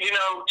 you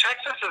know,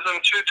 Texas is in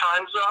 2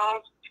 time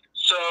zones,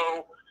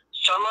 so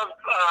some of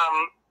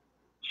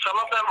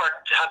them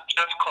have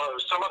just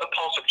closed. Some of the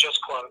polls have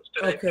just closed.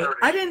 Okay.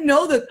 I didn't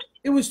know that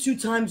it was 2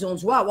 time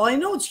zones. Wow. Well, I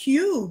know it's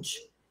huge.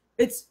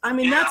 I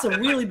mean, that's a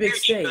really big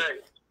state.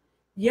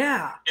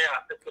 Yeah. Yeah,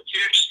 it's a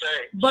huge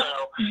state. But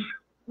so,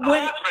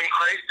 Wayne, it's been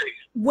crazy.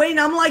 Wayne,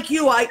 I'm like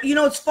you. You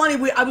know, it's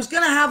funny. I was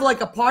gonna have like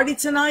a party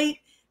tonight,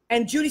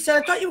 and Judy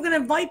said, "I thought you were gonna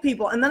invite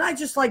people," and then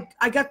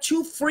I got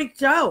too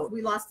freaked out.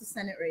 We lost the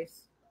Senate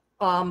race.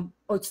 Oh,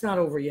 it's not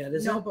over yet,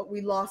 is it? No, but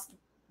we lost.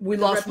 We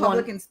lost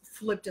Republicans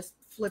one.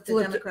 flipped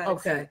the Democratic.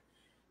 Okay.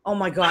 Oh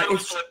my God.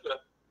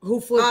 Who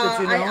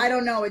flipped it? You know? I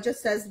don't know. It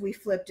just says we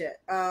flipped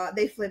it.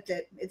 They flipped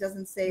it. It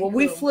doesn't say. Well, who.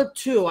 we flipped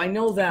too. I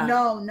know that.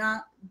 No,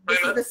 not. This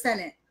is the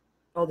Senate.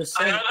 Oh, the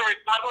Senate. I know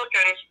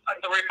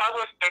the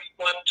Republicans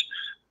flipped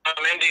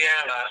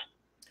Indiana.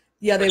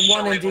 Yeah, they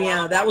won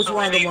Indiana. That was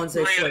one of the ones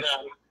they flipped.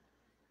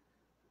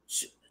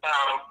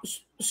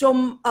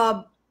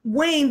 So,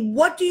 Wayne,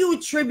 what do you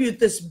attribute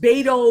this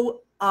Beto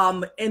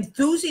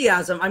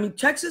enthusiasm? I mean,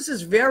 Texas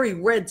is very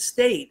red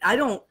state. I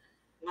don't.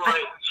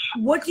 Right.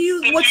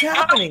 What's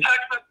happening?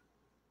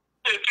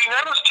 If you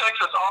notice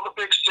Texas, all the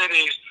big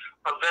cities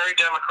are very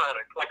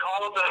Democratic. Like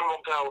all of them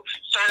will go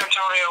San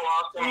Antonio,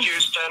 Austin,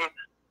 Houston.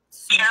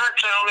 Tarrant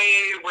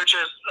County, which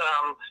is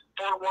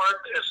Fort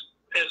Worth,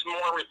 is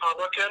more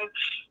Republican.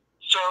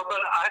 So, but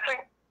I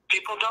think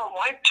people don't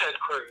like Ted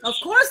Cruz. Of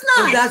course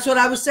not. Well, that's what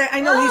I was saying. I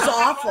know he's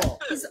awful.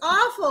 He's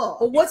awful.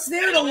 But what's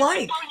there to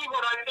like?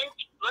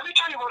 Let me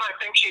tell you what I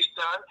think he's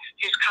done.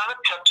 He's kind of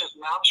kept his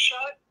mouth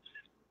shut,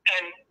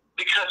 and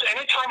because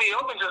anytime he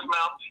opens his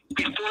mouth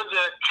before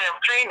the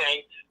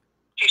campaigning,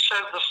 he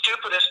says the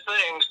stupidest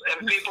things,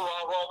 and people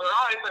all roll their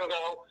eyes and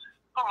go,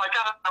 "Oh my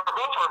God, I'll never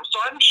vote for him." So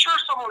I'm sure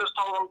someone has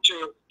told him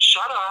to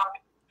shut up,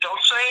 don't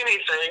say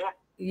anything.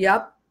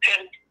 Yep.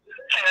 And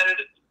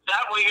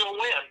that way you'll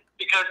win,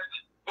 because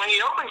when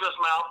he opens his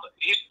mouth,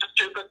 he says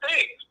stupid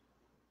things.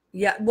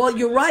 Yeah, well,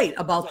 you're right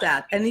about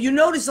that. And you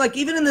notice, like,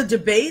 even in the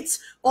debates,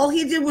 all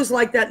he did was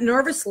like that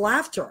nervous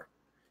laughter.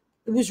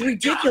 It was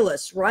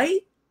ridiculous,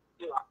 right?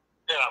 Yeah.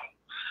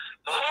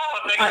 Oh,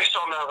 it makes me so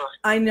nervous.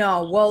 I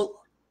know.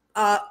 Well,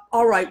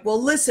 all right.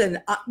 Well, listen,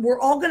 we're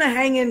all going to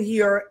hang in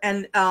here,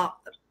 and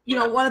you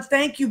know, want to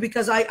thank you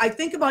because I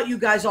think about you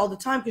guys all the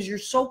time because you're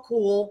so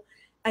cool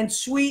and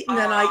sweet, and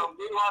then we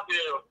love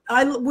you.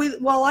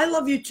 I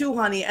love you too,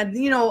 honey. And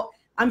you know,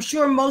 I'm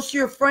sure most of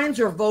your friends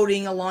are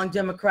voting along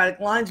Democratic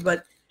lines,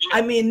 but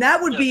I mean,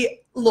 that would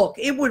be, look,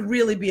 it would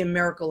really be a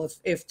miracle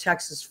if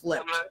Texas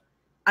flipped.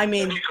 I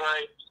mean, that'd be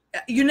great.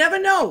 You never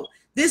know.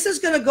 This is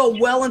going to go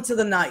well into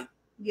the night.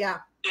 Yeah.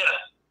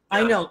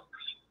 I know.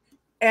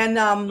 And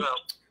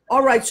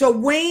all right, so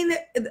Wayne,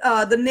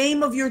 the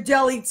name of your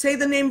deli. Say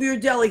the name of your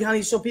deli,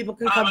 honey, so people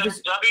can come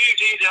visit.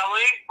 WD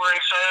Deli. We're in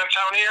San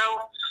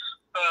Antonio.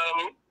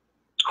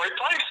 It's a great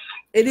place.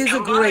 It is a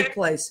great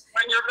place.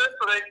 When you're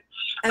visiting.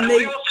 And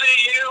we will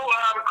see you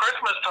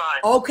Christmas time.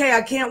 Okay,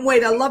 I can't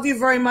wait. I love you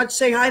very much.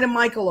 Say hi to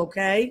Michael,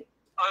 okay?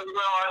 I will.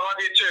 I love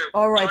you too.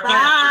 All right.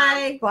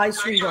 Bye. Bye, Thanks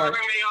sweetheart. for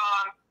having me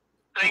on.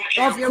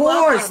 Thank you. Of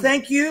course.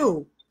 Thank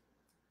you.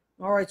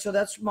 All right, so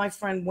that's my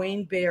friend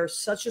Wayne Bear,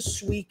 such a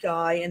sweet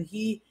guy, and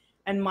he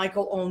and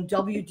Michael own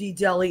WD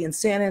Deli in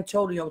San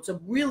Antonio. It's a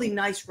really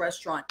nice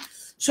restaurant.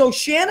 So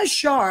Shanna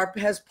Sharp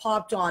has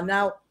popped on.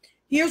 Now,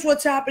 here's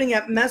what's happening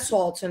at Mess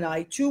Hall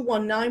tonight,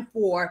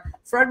 2194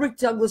 Frederick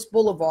Douglass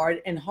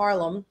Boulevard in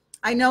Harlem.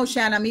 I know,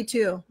 Shanna. Me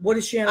too. What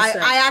does Shanna say?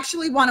 I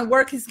actually want to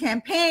work his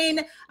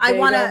campaign. I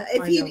want to.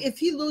 If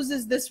he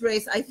loses this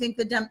race, I think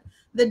the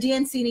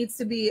DNC needs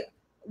to be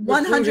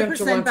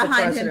 100%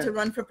 behind him to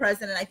run for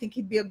president. I think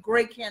he'd be a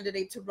great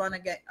candidate to run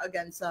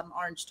against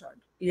Orange Tug.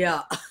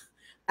 Yeah,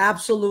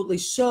 absolutely.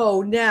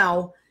 So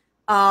now,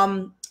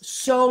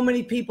 so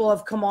many people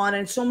have come on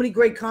and so many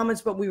great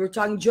comments. But we were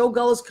talking. Joe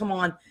Gullis, come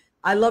on.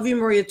 I love you,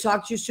 Maria.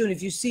 Talk to you soon.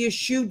 If you see a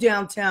shoe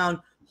downtown,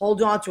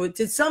 hold on to it.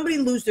 Did somebody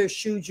lose their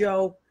shoe,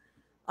 Joe?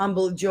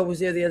 Unbelievable. Joe was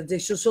there the other day.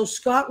 So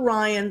Scott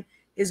Ryan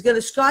is going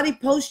to, Scotty,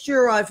 post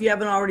your, if you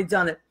haven't already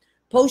done it,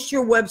 post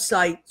your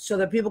website so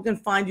that people can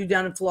find you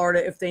down in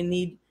Florida if they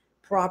need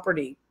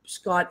property.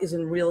 Scott is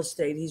in real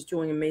estate. He's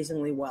doing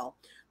amazingly well.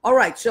 All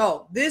right.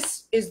 So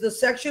this is the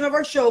section of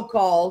our show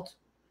called,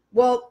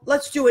 well,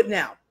 let's do it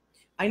now.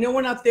 I know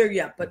we're not there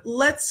yet, but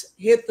let's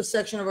hit the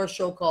section of our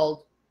show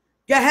called,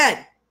 go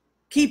ahead,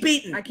 keep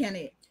eating. I can't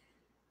eat.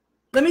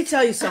 Let me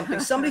tell you something.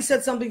 Somebody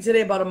said something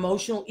today about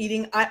emotional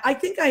eating. I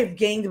think I have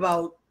gained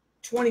about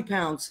 20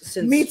 pounds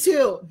since. Me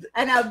too.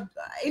 And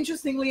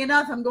interestingly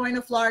enough, I'm going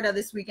to Florida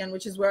this weekend,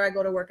 which is where I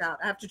go to work out.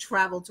 I have to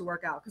travel to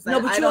work out because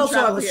but you also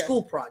have a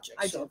school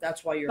project. So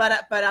that's why you're.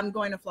 But I'm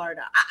going to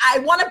Florida. I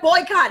want to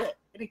boycott it,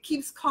 and it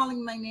keeps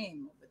calling my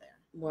name over there.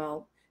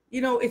 Well,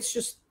 you know, it's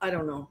just I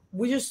don't know.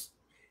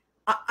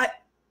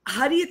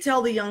 How do you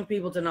tell the young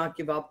people to not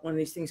give up when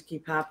these things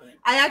keep happening?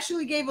 I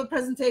actually gave a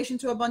presentation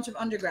to a bunch of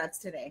undergrads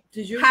today.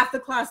 Did you? Half the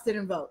class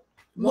didn't vote.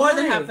 More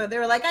than half of they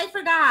were like, I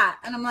forgot.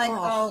 And I'm like,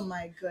 oh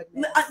my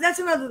goodness. That's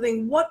another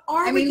thing. What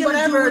are we going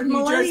to do with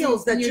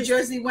millennials that New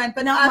Jersey went,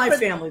 but not my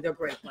family, they're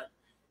great.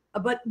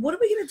 But what are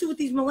we going to do with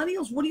these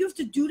millennials? What do you have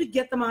to do to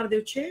get them out of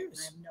their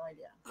chairs? I have no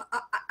idea.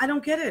 I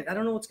don't get it. I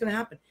don't know what's going to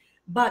happen.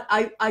 But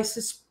I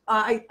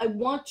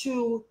want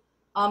to,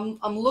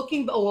 I'm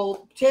looking,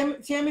 well,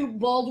 Tammy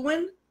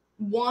Baldwin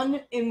won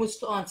in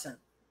Wisconsin.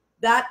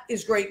 That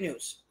is great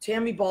news.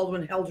 Tammy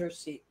Baldwin held her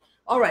seat.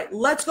 All right,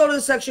 let's go to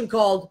the section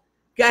called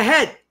Go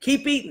Ahead,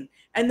 Keep Eating.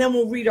 And then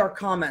we'll read our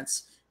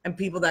comments and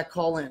people that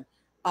call in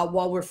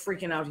while we're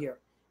freaking out here.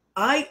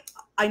 I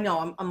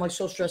know, I'm like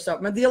so stressed out.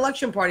 Remember the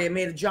election party, I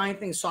made a giant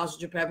thing of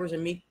sausage and peppers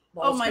and meatballs.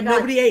 Oh my God.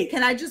 Nobody ate.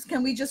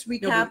 Can we just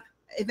recap? Nobody.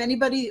 If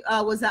anybody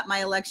was at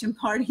my election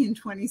party in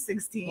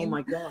 2016, oh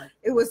my God,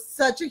 it was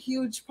such a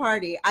huge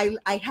party.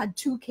 I had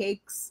 2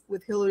 cakes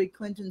with Hillary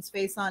Clinton's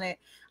face on it.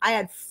 I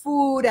had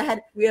food.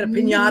 We had a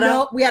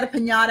piñata. We had a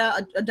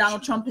piñata, a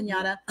Donald Trump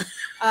piñata.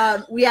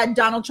 We had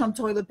Donald Trump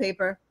toilet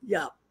paper.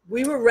 Yeah,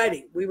 we were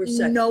ready. We were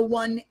set. No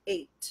one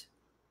ate.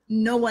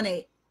 No one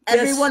ate.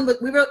 Everyone was,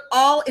 we were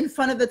all in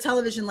front of the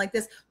television like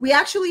this. We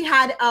actually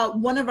had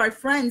one of our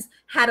friends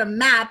had a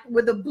map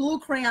with a blue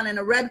crayon and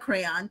a red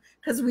crayon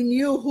because we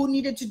knew who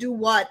needed to do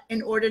what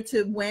in order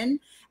to win.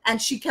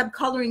 And she kept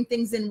coloring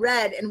things in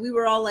red. And we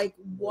were all like,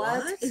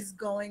 what is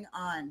going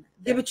on?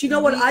 Yeah, but you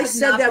know what? I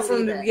said that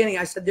from the beginning.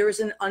 I said there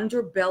is an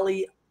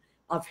underbelly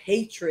of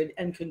hatred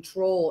and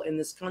control in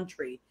this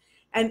country.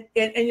 And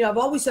you know, I've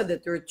always said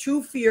that there are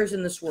 2 fears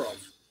in this world.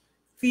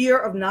 Fear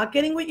of not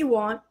getting what you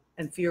want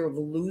and fear of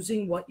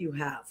losing what you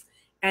have.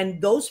 And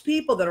those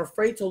people that are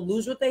afraid to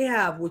lose what they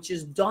have, which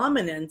is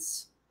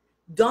dominance,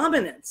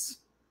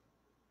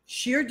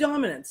 sheer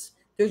dominance,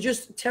 they're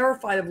just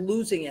terrified of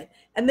losing it.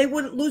 And they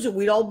wouldn't lose it.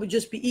 We'd all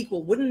just be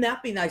equal. Wouldn't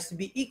that be nice to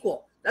be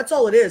equal? That's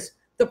all it is,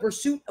 the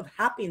pursuit of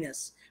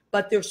happiness.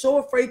 But they're so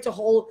afraid to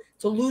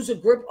lose a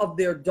grip of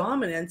their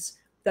dominance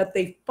that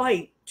they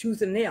fight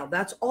tooth and nail.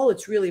 That's all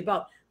it's really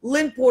about.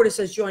 Lynn Portis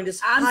has joined us.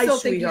 I'm still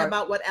thinking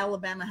about what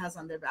Alabama has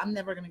on their back. I'm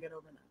never going to get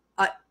over that.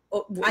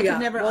 I could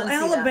never unsee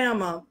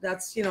Alabama,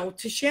 that's, you know,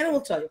 Shannon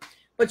will tell you.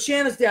 But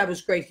Shanna's dad was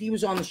great. He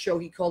was on the show.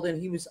 He called in.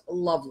 He was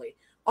lovely.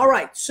 All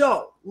right,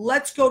 so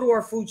let's go to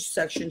our food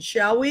section,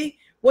 shall we?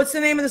 What's the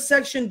name of the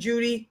section,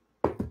 Judy?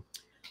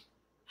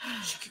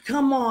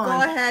 Come on.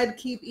 Go ahead,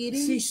 keep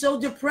eating. She's so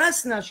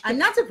depressed now. I'm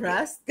not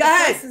depressed. Go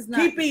ahead,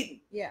 keep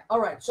eating. Yeah. All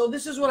right, so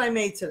this is what I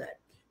made today.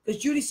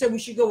 Because Judy said we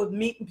should go with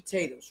meat and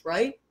potatoes,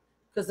 right?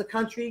 Because the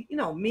country,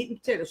 meat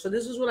and potatoes. So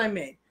this is what I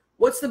made.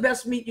 What's the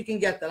best meat you can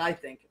get that I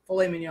think?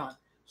 Filet mignon.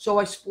 So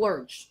I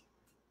splurged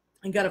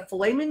and got a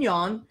filet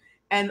mignon,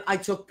 and I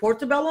took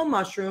portobello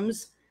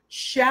mushrooms,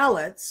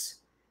 shallots,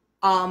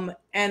 and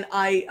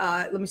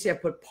I let me see. I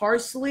put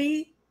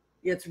parsley.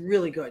 Yeah, it's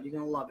really good. You're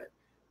gonna love it.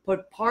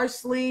 Put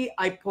parsley.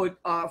 I put,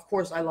 of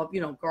course, I love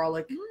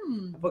garlic.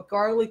 I put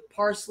garlic,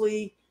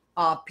 parsley,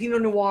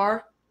 Pinot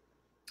Noir,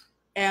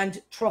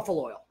 and truffle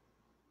oil,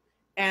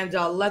 and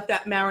let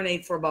that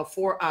marinate for about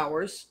 4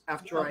 hours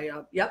after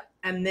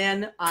and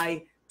then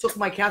I took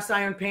my cast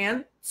iron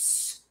pan,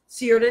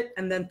 seared it,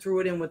 and then threw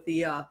it in with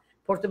the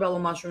portobello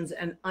mushrooms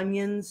and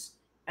onions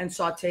and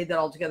sauteed that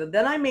all together.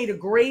 Then I made a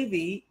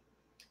gravy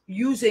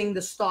using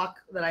the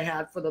stock that I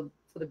had for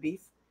the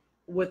beef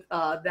with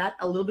that,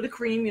 a little bit of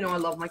cream, I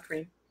love my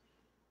cream,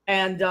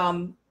 and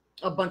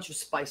a bunch of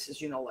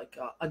spices, like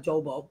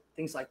adobo,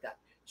 things like that.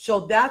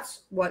 So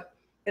that's what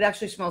it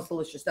actually smells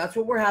delicious. That's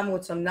what we're having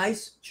with some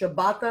nice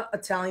ciabatta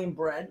Italian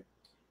bread.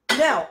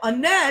 Now,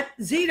 Annette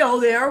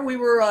Zito there, we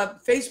were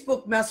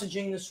Facebook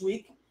messaging this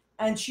week,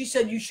 and she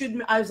said you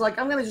should, I was like,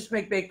 I'm going to just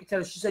make baked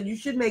potatoes. She said you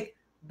should make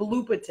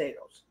blue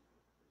potatoes.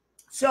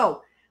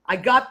 So I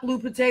got blue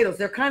potatoes.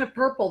 They're kind of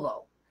purple,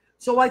 though.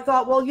 So I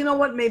thought, well, you know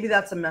what? Maybe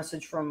that's a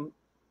message from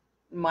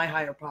my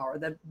higher power.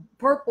 That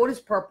purple, what is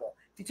purple?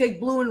 If you take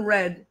blue and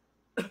red,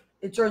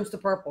 it turns to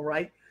purple,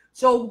 right?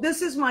 So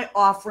this is my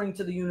offering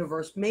to the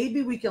universe.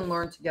 Maybe we can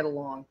learn to get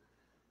along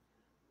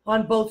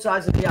on both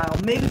sides of the aisle.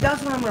 Maybe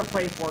that's what I'm going to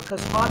pray for,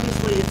 because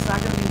obviously it's not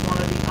going to be one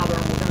or the other.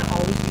 We're going to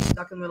always be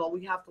stuck in the middle.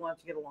 We have to learn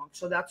to get along.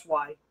 So that's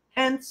why,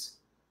 hence,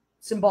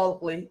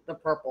 symbolically, the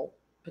purple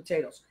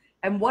potatoes.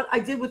 And what I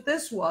did with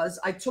this was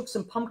I took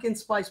some pumpkin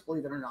spice,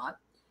 believe it or not,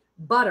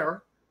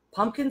 butter,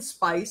 pumpkin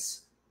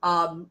spice,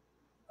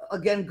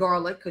 again,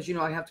 garlic, because,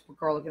 I have to put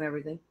garlic in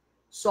everything,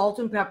 salt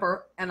and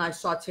pepper, and I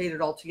sauteed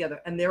it all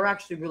together. And they're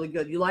actually really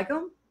good. You like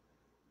them?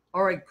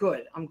 All right,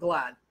 good. I'm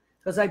glad.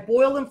 Because I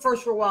boiled them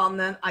first for a while, and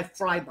then I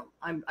fried them.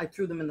 I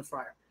threw them in the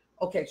fryer.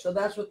 Okay, so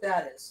that's what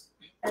that is.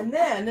 And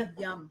then,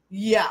 yum.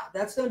 Yeah,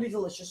 that's going to be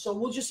delicious. So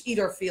we'll just eat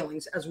our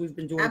feelings as we've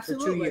been doing for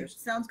 2 years.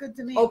 Sounds good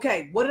to me.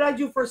 Okay, what did I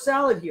do for a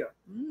salad here?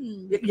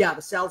 Yeah,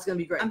 the salad's going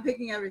to be great. I'm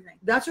picking everything.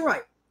 That's all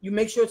right. You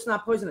make sure it's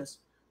not poisonous.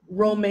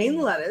 Romaine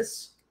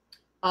lettuce.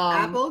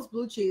 Apples,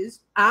 blue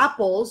cheese.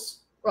 Apples.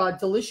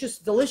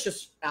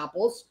 Delicious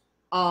apples,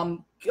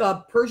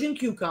 Persian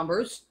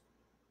cucumbers,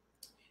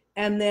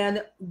 and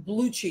then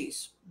blue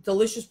cheese,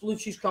 delicious blue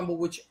cheese crumble,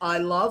 which I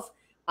love.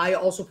 I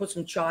also put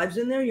some chives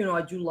in there.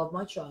 I do love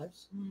my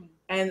chives.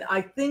 And I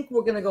think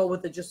we're going to go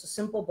with just a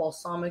simple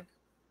balsamic.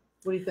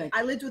 What do you think?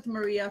 I lived with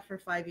Maria for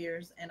 5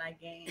 years, and I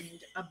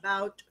gained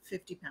about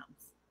 50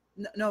 pounds.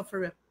 No,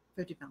 for real,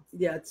 50 pounds.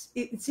 Yeah, it's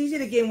easy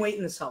to gain weight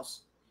in this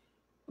house,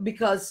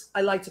 because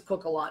I like to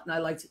cook a lot and I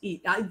like to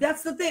eat.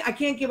 That's the thing. I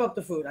can't give up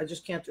the food. I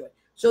just can't do it.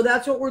 So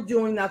that's what we're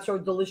doing. That's our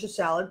delicious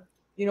salad.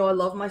 I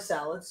love my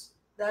salads.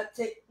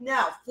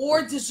 Now,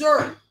 for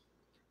dessert,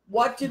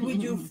 what did we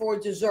do for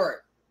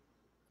dessert?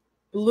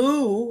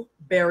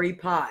 Blueberry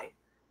pie.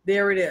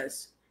 There it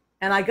is.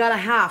 And I got a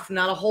half,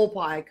 not a whole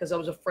pie, because I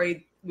was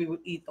afraid we would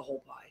eat the whole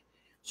pie.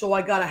 So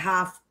I got a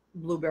half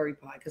blueberry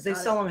pie, because they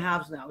sell them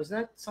halves now. Isn't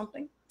that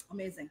something?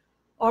 Amazing.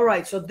 All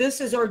right, so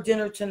this is our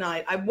dinner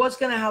tonight. I was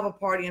going to have a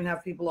party and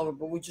have people over,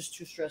 but we're just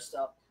too stressed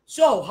out.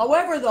 So,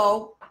 however,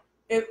 though,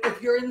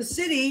 if you're in the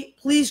city,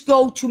 please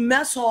go to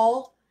Mess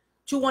Hall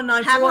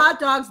 2194. Have hot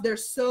dogs. They're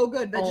so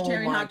good.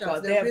 Vegetarian hot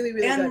dogs. They're really,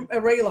 really good.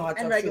 And regular hot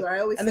dogs. And regular. Too. I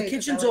always and say the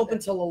kitchen's open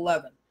till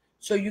 11.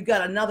 So you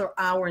got another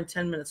hour and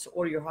 10 minutes to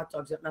order your hot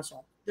dogs at Mess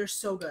Hall. They're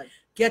so good.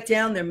 Get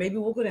down there. Maybe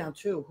we'll go down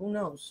too. Who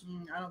knows?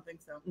 I don't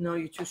think so. No,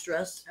 you're too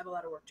stressed? I have a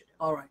lot of work to do.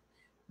 All right.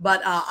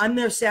 But I'm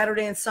there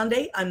Saturday and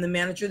Sunday. I'm the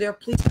manager there.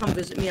 Please come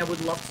visit me. I would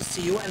love to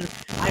see you. And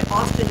I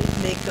often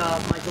make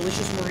my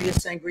delicious Maria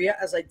Sangria,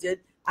 as I did.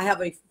 I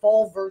have a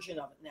fall version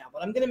of it now,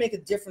 but I'm going to make a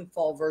different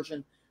fall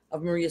version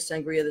of Maria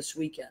Sangria this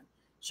weekend.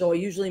 So I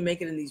usually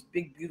make it in these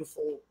big,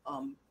 beautiful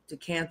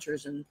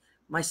decanters, and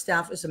my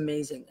staff is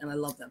amazing, and I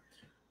love them.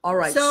 All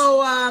right.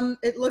 So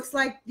it looks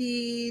like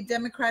the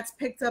Democrats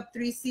picked up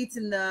 3 seats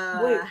in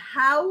the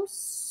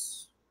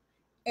House,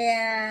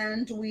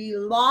 and we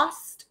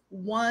lost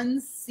 1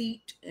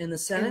 seat in the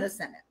Senate.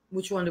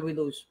 Which one did we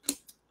lose?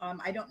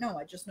 I don't know.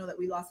 I just know that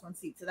we lost 1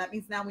 seat. So that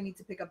means now we need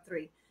to pick up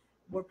 3.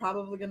 We're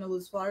probably going to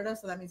lose Florida,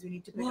 so that means we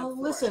need to pick up 4.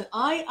 Well, listen,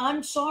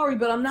 I'm sorry,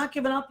 but I'm not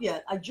giving up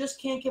yet. I just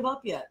can't give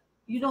up yet.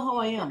 You know how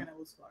I am. We're going to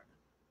lose Florida.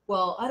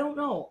 Well, I don't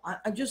know.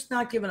 I'm just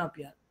not giving up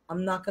yet.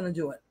 I'm not going to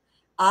do it.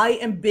 I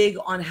am big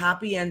on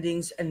happy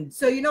endings. And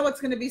so you know what's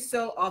going to be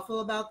so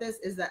awful about this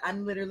is that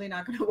I'm literally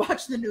not going to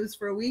watch the news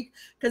for a week,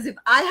 because if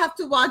I have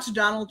to watch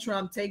Donald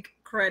Trump take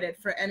credit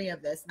for any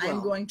of this,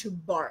 I'm going to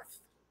barf.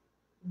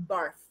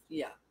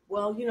 Yeah.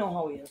 Well, you know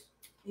how he is.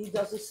 He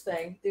does his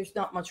thing. There's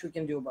not much we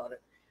can do about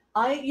it.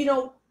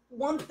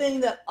 One thing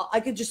that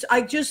I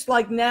just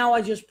like now,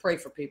 I just pray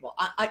for people.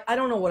 I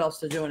don't know what else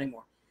to do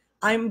anymore.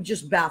 I'm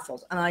just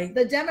baffled. And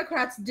the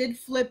Democrats did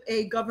flip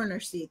a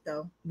governor seat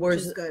though, which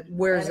is good.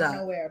 Where's that? I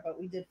don't know where, but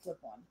we did flip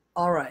one.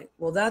 All right.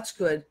 Well, that's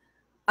good.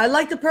 I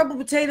like the purple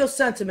potato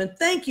sentiment.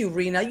 Thank you,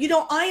 Rena.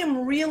 I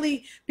am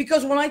really,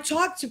 because when I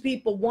talk to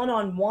people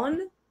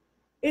one-on-one,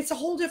 it's a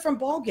whole different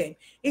ballgame.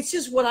 It's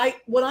just what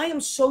I am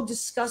so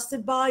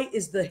disgusted by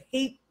is the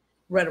hate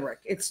rhetoric.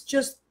 It's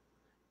just,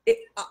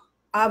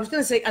 I was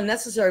going to say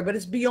unnecessary, but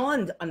it's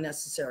beyond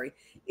unnecessary.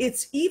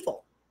 It's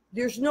evil.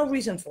 There's no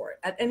reason for it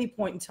at any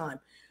point in time.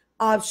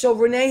 So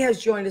Renee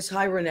has joined us.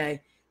 Hi,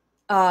 Renee.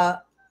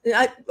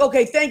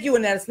 Okay, thank you,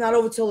 Annette. It's not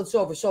over till it's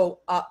over. So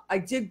I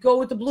did go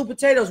with the blue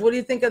potatoes. What do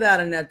you think of that,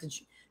 Annette?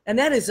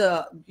 Annette is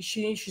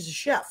she's a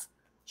chef.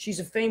 She's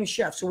a famous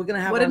chef. So we're going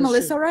to have. What did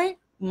Melissa write?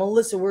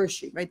 Melissa, where is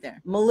she? Right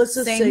there.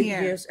 Melissa Same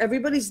here. Yes.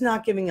 Everybody's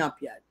not giving up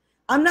yet.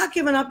 I'm not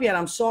giving up yet.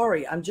 I'm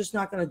sorry. I'm just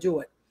not going to do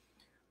it.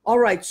 All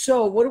right.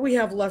 So what do we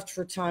have left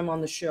for time on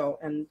the show?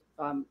 And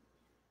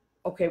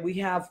okay, we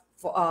have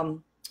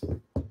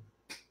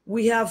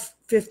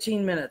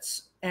 15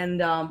 minutes,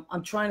 and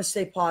I'm trying to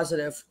stay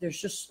positive.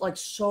 There's just like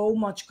so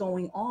much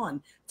going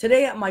on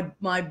today at my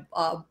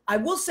I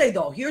will say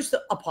though, here's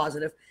a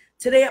positive.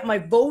 Today at my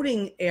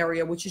voting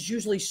area, which is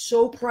usually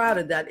so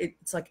crowded that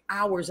it's like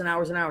hours and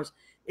hours and hours,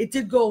 it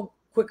did go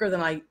quicker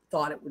than I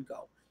thought it would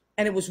go,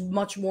 and it was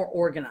much more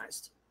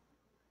organized.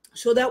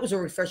 So that was a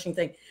refreshing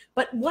thing.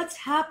 But what's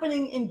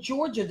happening in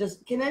Georgia?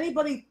 Can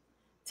anybody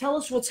tell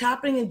us what's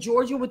happening in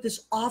Georgia with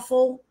this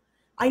awful?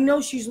 I know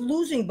she's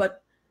losing,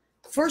 but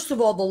first of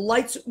all, the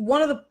lights,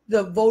 one of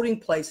the voting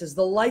places,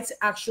 the lights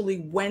actually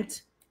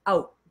went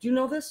out. Do you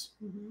know this?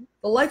 Mm-hmm.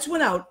 The lights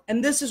went out,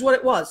 and this is what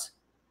it was.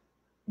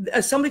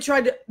 Somebody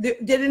tried to, they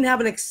didn't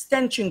have an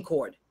extension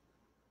cord.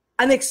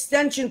 An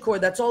extension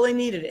cord, that's all they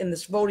needed in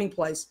this voting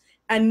place,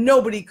 and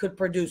nobody could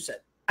produce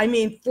it. I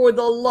mean, for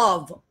the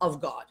love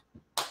of God.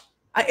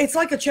 It's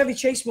like a Chevy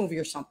Chase movie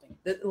or something,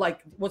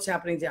 like what's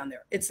happening down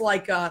there. It's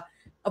like a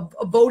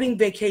voting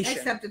vacation.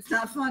 Except it's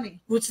not funny.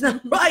 It's not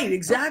right,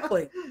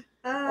 exactly.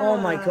 Oh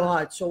my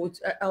God. So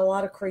it's a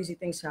lot of crazy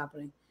things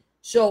happening.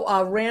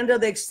 So Randa,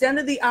 they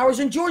extended the hours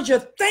in Georgia.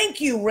 Thank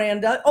you,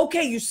 Randa.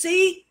 Okay, you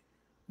see,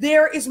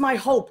 there is my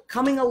hope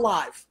coming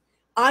alive.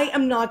 I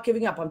am not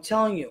giving up. I'm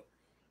telling you.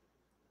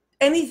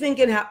 Anything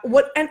can happen.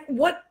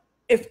 What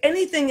if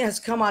anything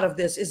has come out of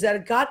this is that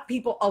it got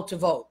people out to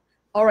vote.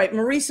 All right,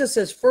 Marisa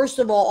says, first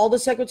of all the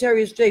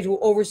Secretary of State who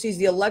oversees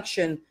the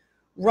election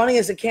running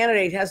as a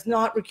candidate has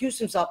not recused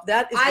himself.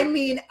 That is, I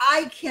mean,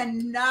 I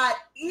cannot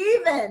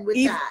even with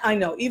that. I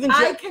know,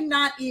 I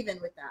cannot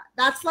even with that.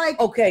 That's like,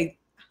 okay.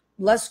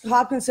 Les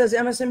Hopkins says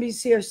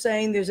MSNBC are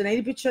saying there's an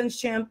 80%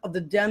 chance of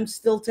the Dems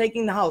still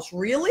taking the House.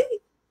 Really?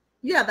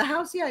 Yeah, the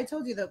House. Yeah, I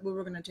told you that we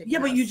were going to take. Yeah,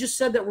 the but House. you just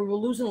said that we were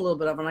losing a little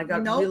bit of it. And I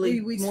got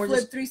really we more.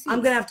 split 3 seats.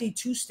 I'm going to have to eat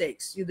 2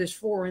 steaks. There's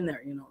 4 in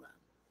there. You know that.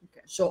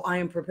 Okay. So I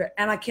am prepared,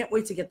 and I can't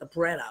wait to get the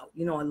bread out.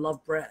 You know, I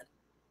love bread.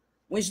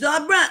 We still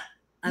have bread.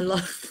 I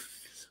love.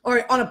 All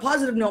right. On a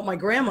positive note, my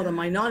grandmother,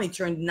 my nanny,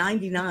 turned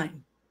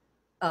 99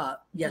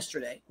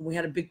 yesterday. We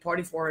had a big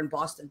party for her in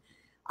Boston.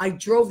 I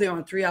drove there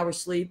on 3 hours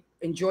sleep,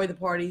 enjoyed the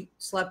party,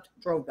 slept,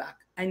 drove back,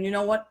 and you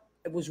know what?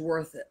 It was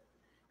worth it.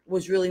 It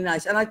was really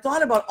nice. And I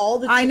thought about all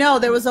the. I know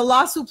there was a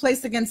lawsuit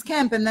placed against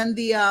Kemp, and then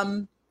the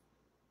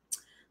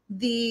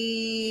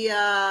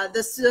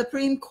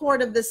Supreme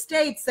Court of the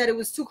state said it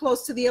was too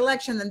close to the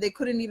election and they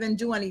couldn't even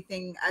do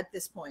anything at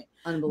this point.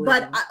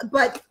 Unbelievable.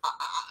 But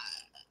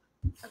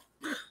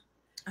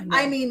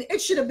I mean,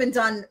 it should have been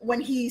done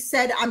when he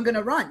said, "I'm going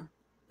to run."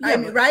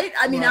 Yeah, right?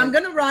 I mean, right. I'm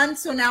going to run,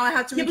 so now I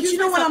have to. Yeah, but you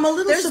know what? I'm a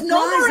little There's surprised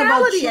no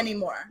morality about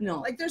anymore. No,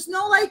 like there's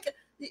no like.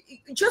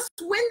 Just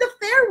win the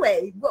fair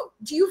way.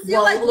 Do you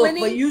feel like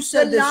winning you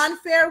said the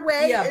non-fair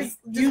way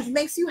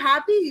makes you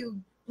happy?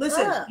 You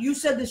listen. You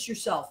said this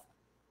yourself.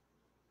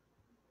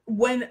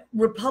 When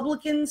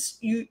Republicans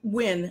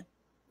win,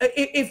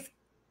 if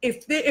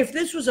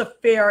this was a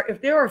fair,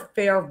 if there are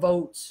fair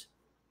votes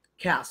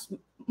cast,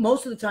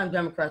 most of the time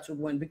Democrats would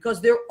win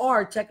because there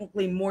are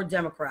technically more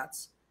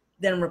Democrats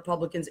than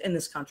Republicans in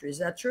this country. Is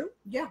that true?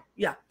 Yeah.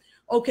 Yeah.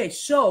 Okay.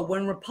 So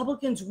when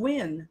Republicans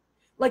win.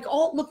 Like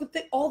look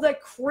at all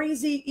that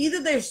crazy.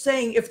 Either they're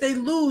saying if they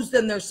lose,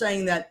 then they're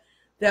saying that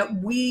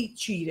we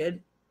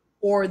cheated,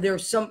 or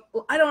there's some.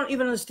 I don't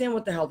even understand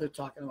what the hell they're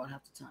talking about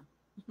half the time.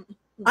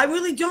 I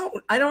really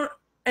don't. I don't.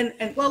 And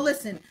well,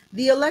 listen,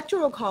 the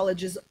Electoral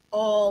College is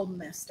all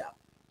messed up.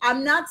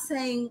 I'm not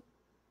saying,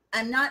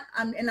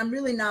 I'm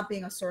really not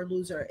being a sore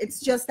loser. It's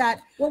just that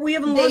we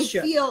haven't lost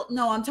yet.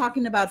 No, I'm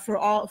talking about for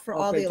all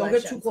the elections. Don't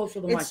get too close to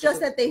the mic. It's just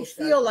that they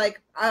feel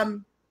like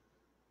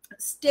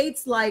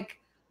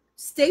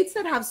states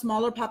that have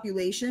smaller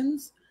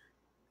populations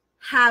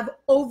have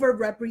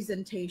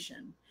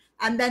overrepresentation,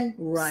 and then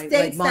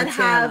states like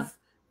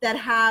that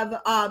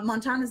have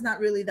Montana's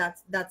not really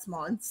that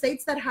small, and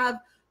states that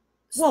have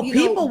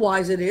people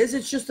wise it is.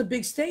 It's just a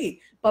big state,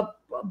 but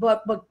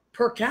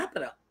per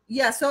capita.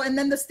 Yeah. So, and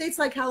then the states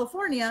like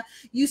California,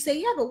 you say,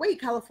 yeah, but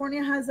wait,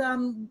 California has,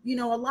 you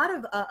know, a lot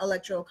of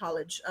electoral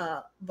college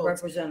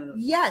votes. Representatives.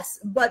 Yes,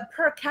 but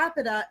per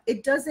capita,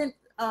 it doesn't.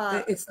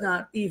 It's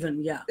not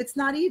even. Yeah. It's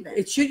not even.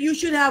 It should. You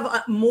should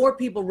have more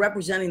people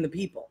representing the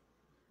people.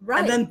 Right.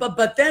 And then,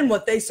 but then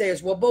what they say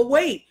is, well, but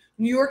wait,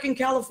 New York and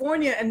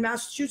California and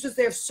Massachusetts,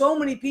 they have so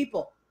many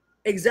people.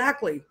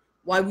 Exactly.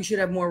 Why we should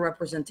have more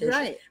representation.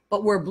 Right.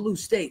 But we're a blue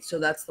state, so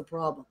that's the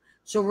problem.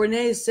 So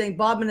Renee is saying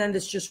Bob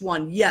Menendez just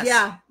won. Yes.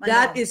 Yeah.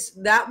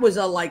 That was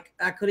a like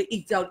I could have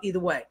eked out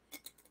either way.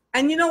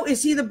 And you know,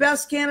 is he the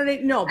best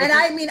candidate? No. And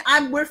I mean,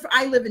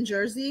 I live in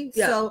Jersey,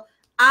 Yeah. so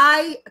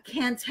I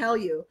can't tell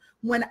you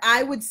when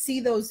I would see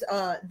those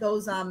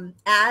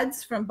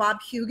ads from Bob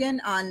Hugan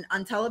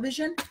on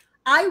television,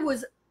 I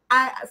was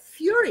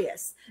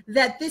furious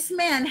that this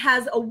man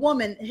has a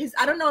woman.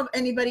 I don't know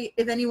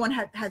if anyone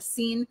has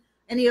seen,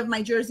 any of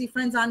my Jersey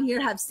friends on here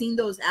have seen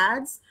those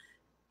ads.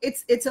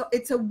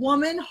 It's a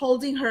woman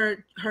holding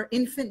her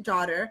infant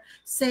daughter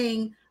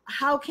saying,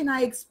 how can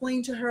I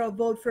explain to her a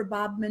vote for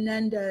Bob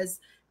Menendez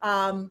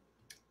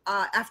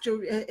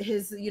after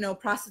his, you know,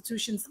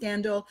 prostitution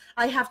scandal?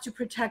 I have to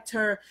protect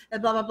her,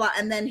 and blah blah blah.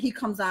 And then he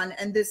comes on,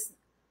 and this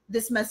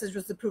message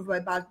was approved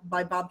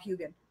by Bob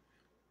Hugan.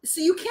 So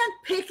you can't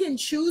pick and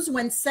choose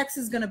when sex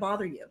is going to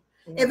bother you.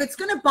 Right. If it's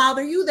going to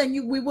bother you, then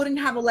we wouldn't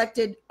have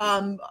elected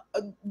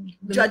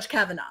Judge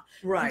Kavanaugh.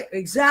 Right.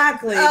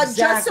 Exactly.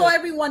 Just so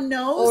everyone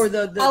knows, or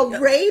a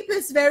rape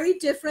is very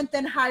different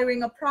than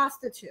hiring a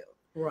prostitute.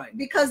 Right.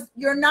 Because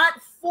you're not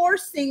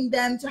forcing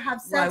them to have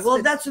sex. Right.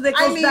 Well, that's what that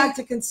goes back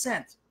to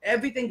consent.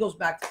 Everything goes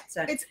back to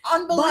consent. It's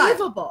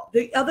unbelievable. But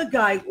the other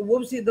guy, what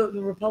was the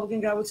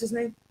Republican guy? What's his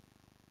name?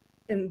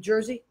 In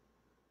Jersey?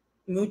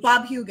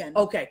 Bob Hugan.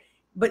 Okay.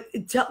 But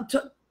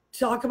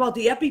talk about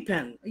the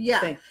EpiPen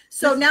thing.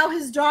 So now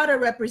his daughter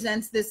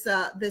represents this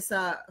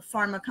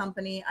pharma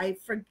company. I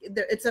forget,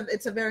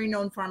 it's a very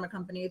known pharma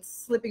company. It's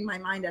slipping my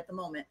mind at the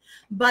moment.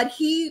 But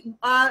he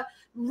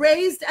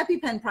raised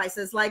EpiPen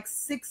prices like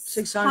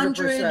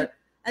 600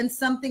 and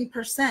something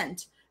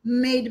 %,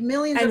 made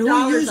millions of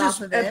dollars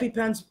off of it.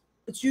 EpiPens?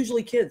 It's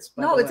usually kids.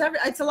 No,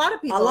 it's a lot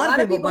of people. A lot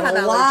of people have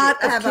a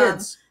lot of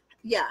kids.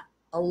 Yeah,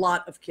 a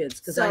lot of kids,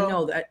 because I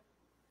know that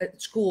at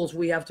schools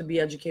we have to be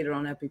educated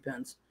on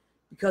EpiPens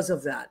because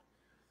of that.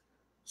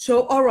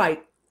 So, all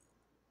right.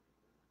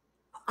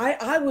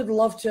 I would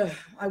love to,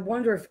 I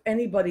wonder if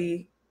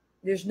anybody,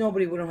 we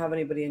don't have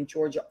anybody in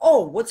Georgia.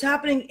 Oh, what's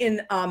happening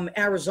in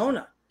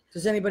Arizona?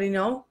 Does anybody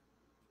know?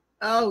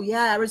 Oh,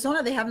 yeah,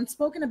 Arizona, they haven't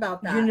spoken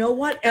about that. You know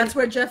what? That's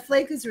where Jeff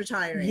Flake is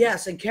retiring.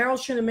 Yes, and Carol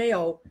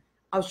Shinameo,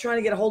 I was trying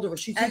to get a hold of her.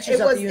 She teaches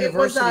at the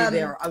university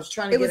there. I was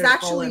trying to get her to call in. It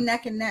was actually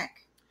neck and neck.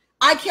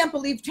 I can't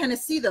believe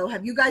Tennessee, though.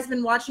 Have you guys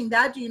been watching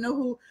that? Do you know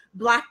who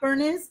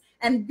Blackburn is?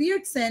 And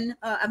Beardson,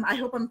 I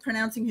hope I'm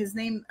pronouncing his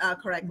name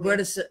correctly.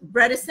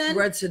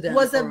 Bredesen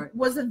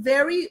was a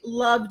very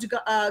loved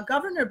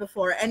governor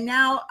before, and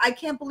now I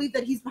can't believe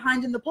that he's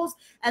behind in the polls.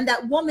 And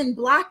that woman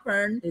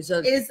Blackburn she's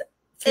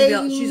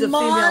a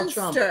monster.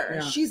 Trump.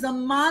 Yeah. She's a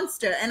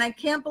monster, and I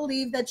can't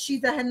believe that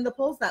she's ahead in the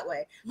polls that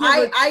way.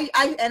 Yeah,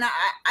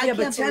 I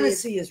but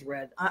Tennessee is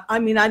red. I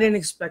mean, I didn't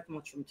expect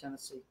much from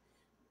Tennessee.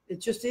 It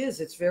just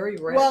is. It's very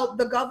rare. Well,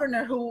 the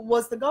governor who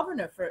was the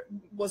governor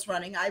was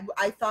running.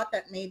 I thought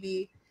that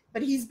maybe,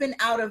 but he's been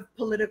out of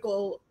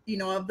political,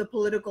 of the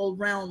political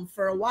realm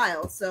for a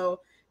while.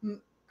 So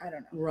I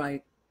don't know.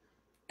 Right.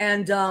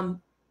 And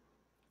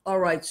all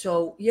right.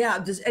 So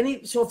yeah.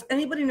 So if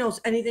anybody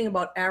knows anything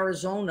about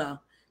Arizona,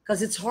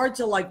 because it's hard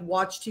to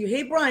watch TV.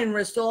 Hey, Brian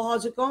Ristel,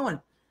 how's it going?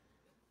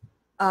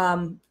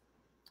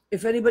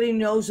 If anybody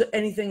knows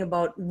anything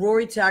about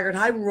Rory Taggart,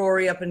 hi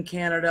Rory up in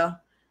Canada.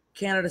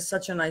 Canada's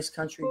such a nice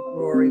country,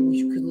 Rory.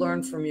 We could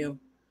learn from you.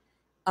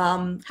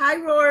 Hi,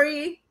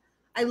 Rory.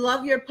 I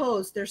love your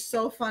posts. They're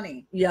so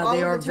funny. Yeah,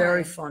 they are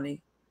very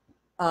funny.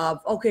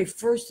 Okay,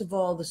 first of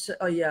all,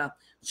 yeah.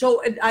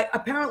 So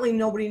apparently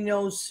nobody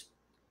knows.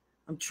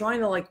 We're trying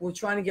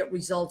to get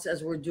results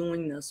as we're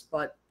doing this,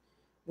 but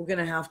we're going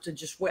to have to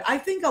just wait. I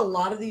think a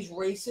lot of these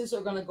races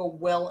are going to go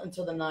well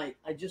into the night.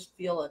 I just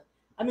feel it.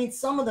 I mean,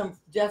 some of them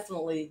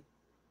definitely.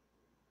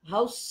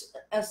 House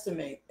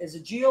estimate is a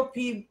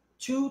GOP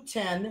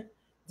 210,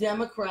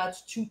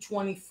 Democrats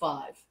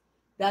 225.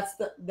 That's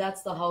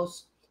the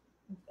House.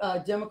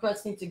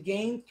 Democrats need to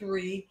gain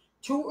 3.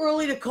 Too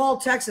early to call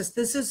Texas.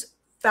 This is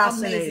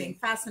fascinating.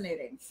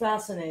 Amazing.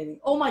 Fascinating.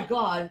 Oh my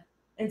God!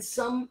 In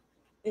some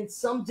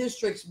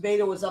districts,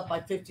 Beto was up by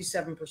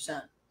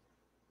 57%.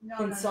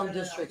 In some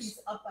districts, he's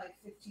up by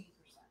 15%.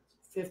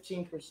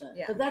 15%.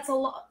 Yeah, but that's a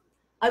lot.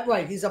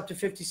 Right, he's up to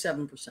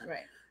 57%.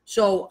 Right.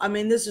 So I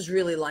mean, this is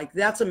really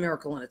that's a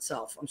miracle in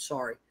itself. I'm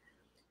sorry.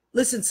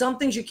 Listen, some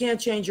things you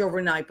can't change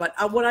overnight, but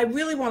what I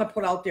really want to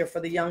put out there for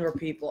the younger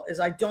people is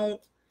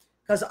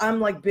because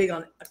I'm big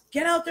on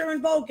get out there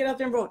and vote, get out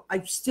there and vote.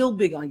 I'm still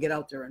big on get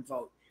out there and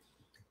vote.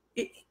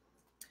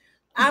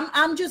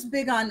 I'm just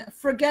big on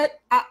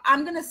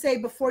I'm going to say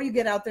before you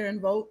get out there and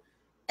vote,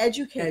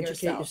 educate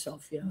yourself.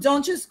 yourself. Yeah.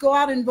 Don't just go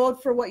out and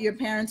vote for what your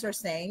parents are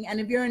saying. And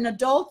if you're an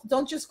adult,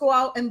 don't just go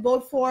out and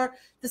vote for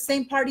the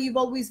same party you've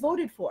always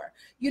voted for.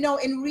 You know,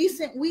 in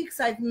recent weeks,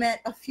 I've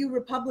met a few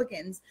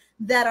Republicans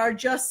that are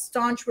just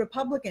staunch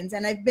Republicans,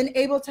 and I've been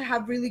able to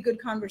have really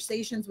good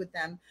conversations with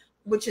them,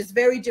 which is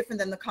very different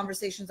than the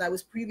conversations I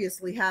was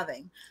previously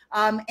having.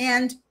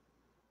 And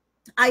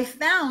I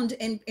found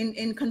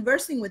in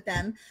conversing with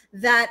them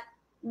that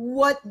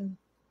what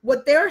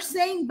they're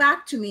saying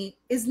back to me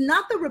is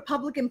not the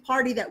Republican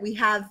Party that we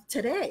have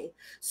today.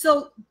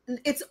 So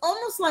it's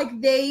almost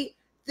like they're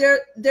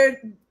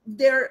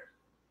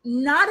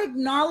not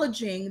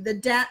acknowledging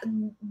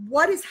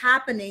what is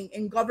happening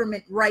in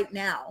government right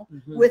now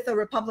with the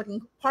Republican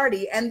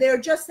Party, and they're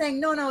just saying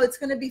no, it's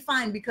going to be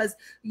fine because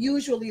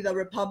usually the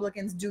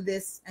Republicans do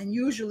this and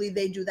usually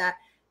they do that.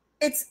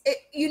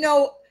 You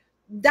know,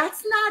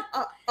 that's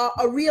not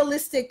a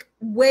realistic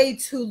way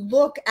to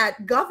look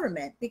at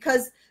government,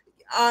 because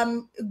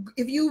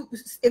if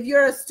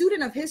you're a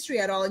student of history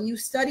at all and you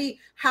study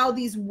how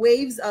these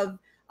waves of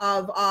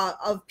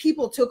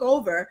people took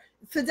over,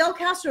 Fidel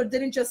Castro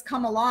didn't just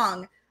come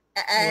along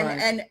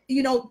and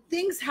you know,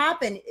 things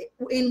happen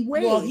in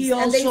waves. Well, he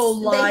also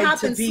lied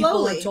to people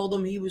slowly. and told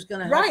them he was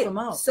going to help them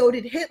out. So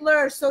did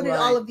Hitler. So did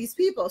all of these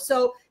people.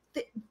 So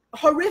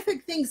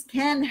horrific things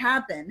can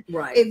happen.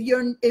 Right. If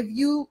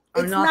you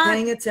are not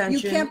paying attention,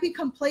 you can't be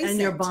complacent,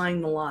 and you're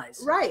buying the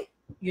lies. Right.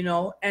 You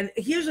know, and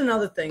here's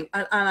another thing.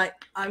 I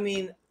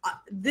mean,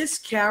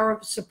 this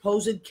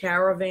supposed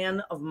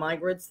caravan of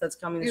migrants that's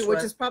coming this way,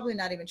 which is probably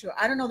not even true.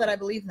 I don't know that I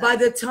believe that. By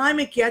the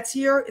time it gets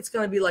here, it's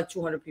going to be like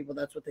 200 people.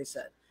 That's what they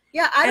said.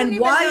 Yeah, I don't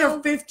even know. And why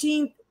are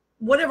 15,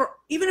 whatever,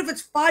 even if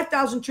it's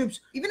 5,000 troops,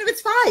 even if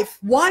it's 5,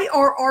 why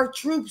are our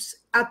troops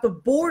at the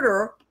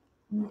border?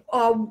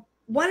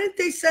 Why didn't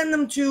they send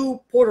them to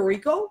Puerto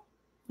Rico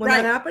when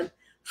that happened?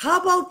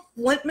 How about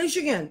Flint,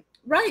 Michigan?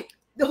 Right.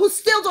 Who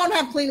still don't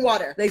have clean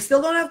water. They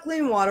still don't have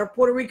clean water.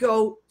 Puerto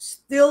Rico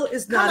still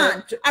is not.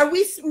 Come on. Are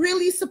we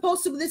really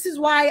supposed to? This is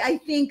why I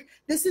think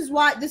this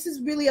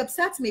really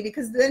upsets me,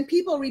 because then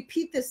people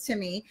repeat this to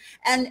me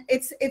and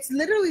it's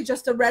literally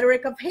just a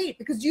rhetoric of hate.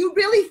 Because you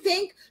really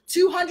think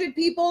 200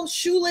 people,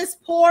 shoeless,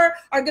 poor,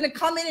 are going to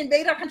come in,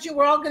 invade our country,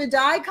 we're all going to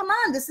die? Come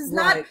on. This is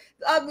not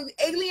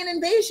alien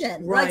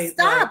invasion. Like,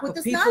 stop with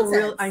this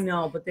nonsense. I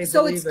know, but they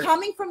so believe it's it.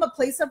 coming from a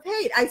place of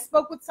hate. I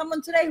spoke with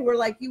someone today who were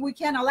like, we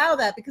can't allow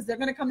that because they're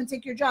going to come and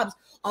take your jobs.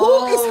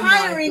 Who is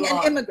hiring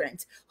an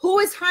immigrant? Who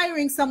is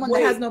hiring someone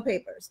that has no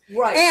papers?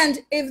 Right. And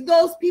if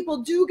those people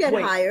do get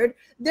hired,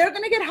 they're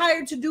going to get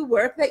hired to do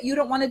work that you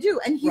don't want to do.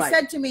 And he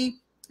said to me,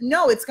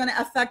 no, it's going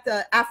to affect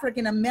the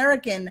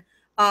African-American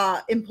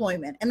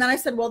employment. And then I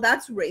said, well,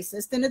 that's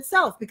racist in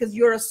itself, because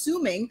you're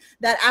assuming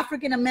that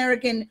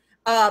African-American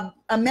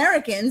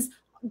Americans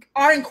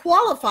aren't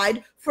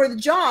qualified for the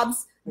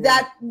jobs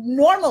that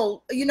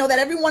normal, you know, that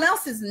everyone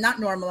else is not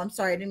normal. I'm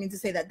sorry, I didn't mean to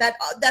say that.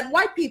 That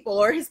white people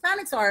or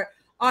Hispanics aren't.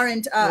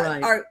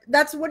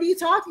 That's, what are you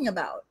talking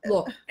about?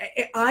 Look,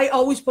 I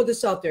always put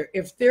this out there.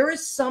 If there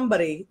is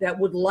somebody that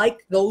would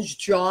like those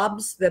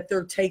jobs that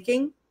they're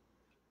taking,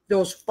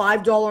 those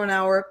 $5 an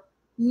hour,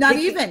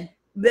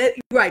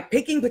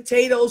 picking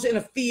potatoes in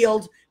a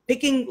field,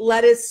 picking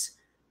lettuce,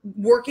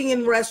 working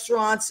in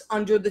restaurants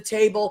under the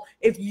table.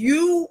 If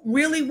you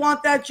really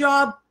want that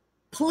job,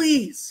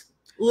 please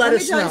let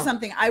us know. Let me tell you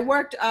something. I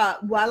worked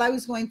while I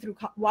was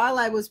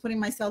putting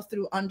myself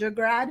through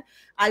undergrad.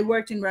 I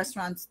worked in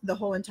restaurants the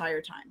whole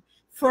entire time.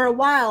 For a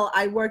while,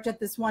 I worked at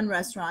this one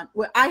restaurant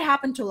where I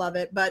happen to love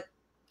it, but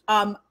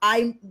I'm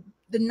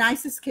the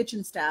nicest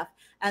kitchen staff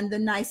and the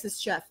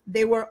nicest chef.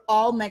 They were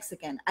all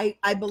Mexican.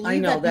 I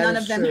believe that none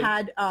of them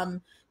had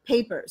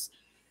papers,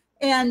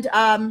 and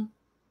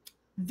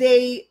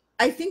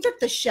I think that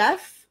the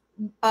chef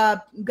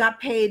got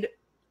paid,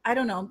 I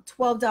don't know,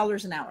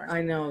 $12 an hour.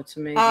 I know, it's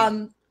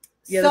amazing.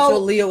 Yeah, that's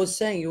what Leo was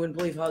saying. You wouldn't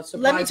believe how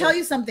surprising. Let me tell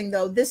you something,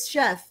 though. This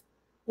chef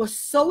was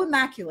so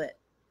immaculate.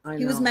 I know.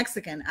 He was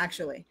Mexican,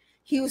 actually.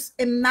 He was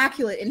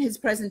immaculate in his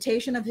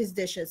presentation of his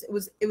dishes. It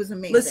was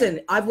amazing.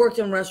 Listen, I've worked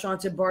in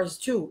restaurants and bars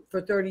too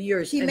for 30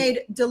 years. He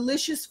made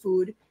delicious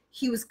food.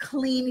 He was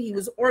clean. He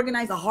was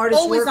organized. The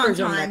hardest always workers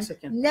on time, are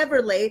Mexican.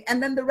 never late.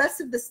 And then the rest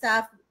of the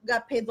staff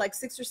got paid like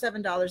 $6 or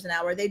 $7 an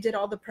hour. They did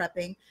all the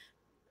prepping.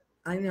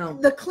 I know.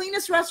 The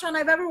cleanest restaurant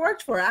I've ever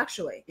worked for,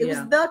 actually. It was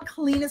the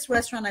cleanest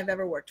restaurant I've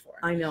ever worked for.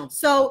 I know.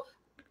 So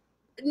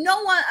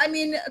no one, I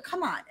mean,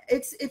 come on.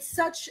 It's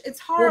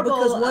horrible.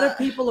 Well, because what are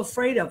people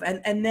afraid of?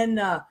 And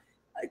then,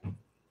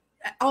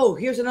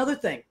 here's another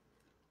thing.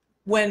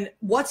 When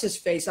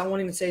what's-his-face, I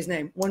won't even say his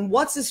name, when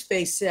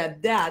what's-his-face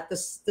said that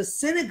the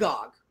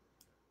synagogue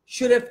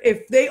should have,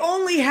 if they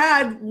only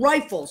had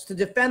rifles to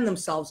defend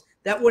themselves,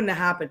 that wouldn't have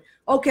happened.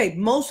 Okay,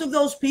 most of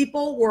those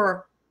people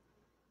were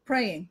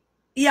praying.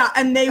 Yeah,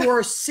 and they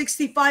were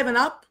 65 and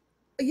up.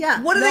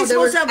 Yeah. What are they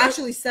supposed to have?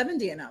 Actually,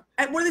 70 and up.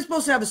 And what are they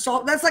supposed to have?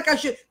 Assault? That's what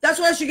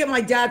I should get my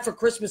dad for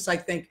Christmas, I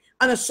think.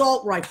 An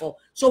assault rifle,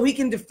 so he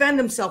can defend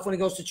himself when he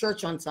goes to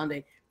church on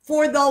Sunday.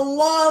 For the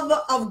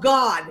love of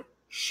God,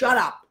 shut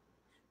up.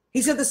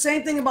 He said the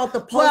same thing about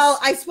the post. Well,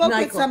 I spoke with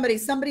nightclub. somebody.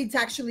 Somebody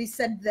actually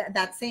said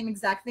that same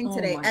exact thing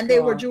today, my and they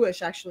were God.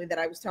 Jewish actually that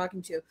I was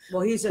talking to.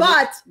 Well, he said,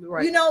 But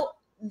right. you know,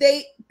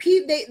 they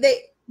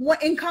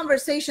in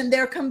conversation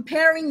they're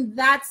comparing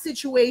that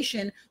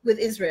situation with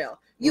Israel.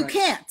 You Right.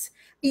 can't.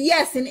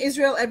 Yes, in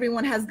Israel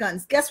everyone has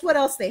guns. Guess what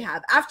else they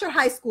have? After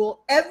high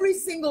school, every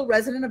single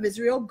resident of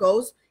Israel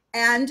goes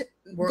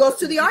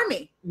to the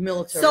army.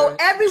 Military. So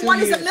everyone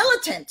 2 is a years.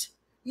 militant.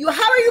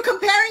 How are you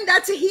comparing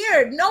that to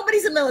here?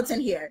 Nobody's a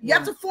militant here. You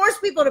have to force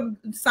people to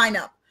sign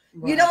up.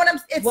 Right. You know what I'm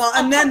saying? Well,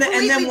 and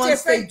then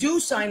once they do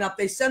sign up,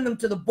 they send them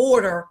to the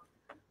border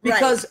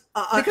because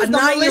a the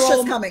 9-year-old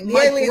militia's coming. The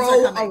might aliens are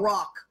throw coming. a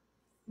rock.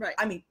 Right.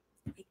 I mean,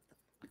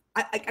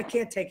 I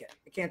can't take it.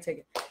 I can't take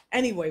it.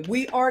 Anyway,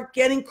 we are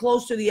getting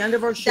close to the end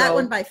of our show. That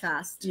went by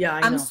fast. Yeah, I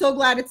know. I'm so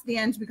glad it's the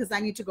end because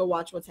I need to go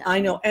watch what's happening. I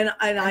know, and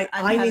I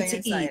need to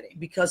anxiety. eat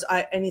because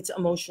I need to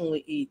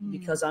emotionally eat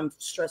because I'm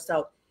stressed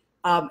out,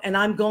 and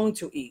I'm going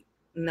to eat,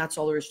 and that's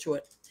all there is to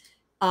it.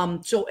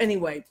 So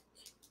anyway,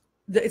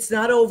 it's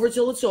not over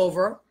till it's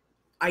over.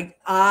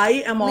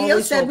 I am Leo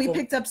always said hopeful. we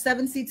picked up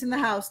 7 seats in the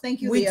house.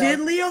 Thank you, We Leo. did,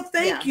 Leo.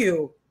 Thank Yeah.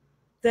 you,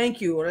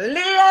 Leo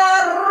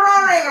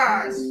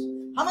Rodriguez.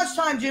 How much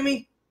time,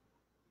 Jimmy?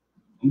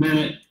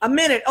 A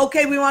minute.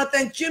 Okay, we want to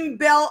thank Jim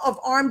Bell of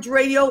Armed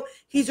Radio.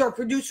 He's our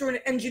producer and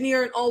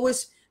engineer and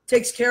always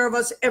takes care of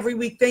us every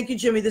week. Thank you,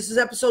 Jimmy. This is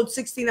episode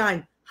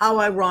 69. How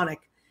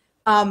ironic,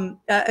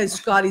 as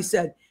Scotty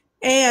said.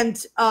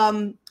 And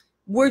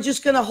we're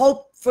just going to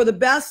hope for the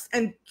best.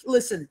 And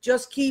listen,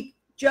 just keep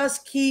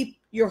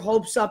your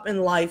hopes up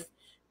in life.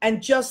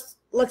 And just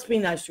let's be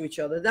nice to each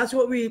other. That's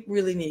what we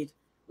really need.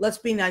 Let's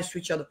be nice to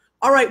each other.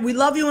 All right, we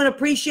love you and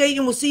appreciate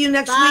you, and we'll see you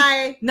next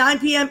Bye. week, 9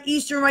 p.m.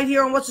 Eastern, right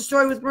here on What's the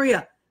Story with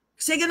Maria.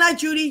 Say goodnight,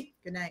 Judy.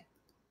 Good night.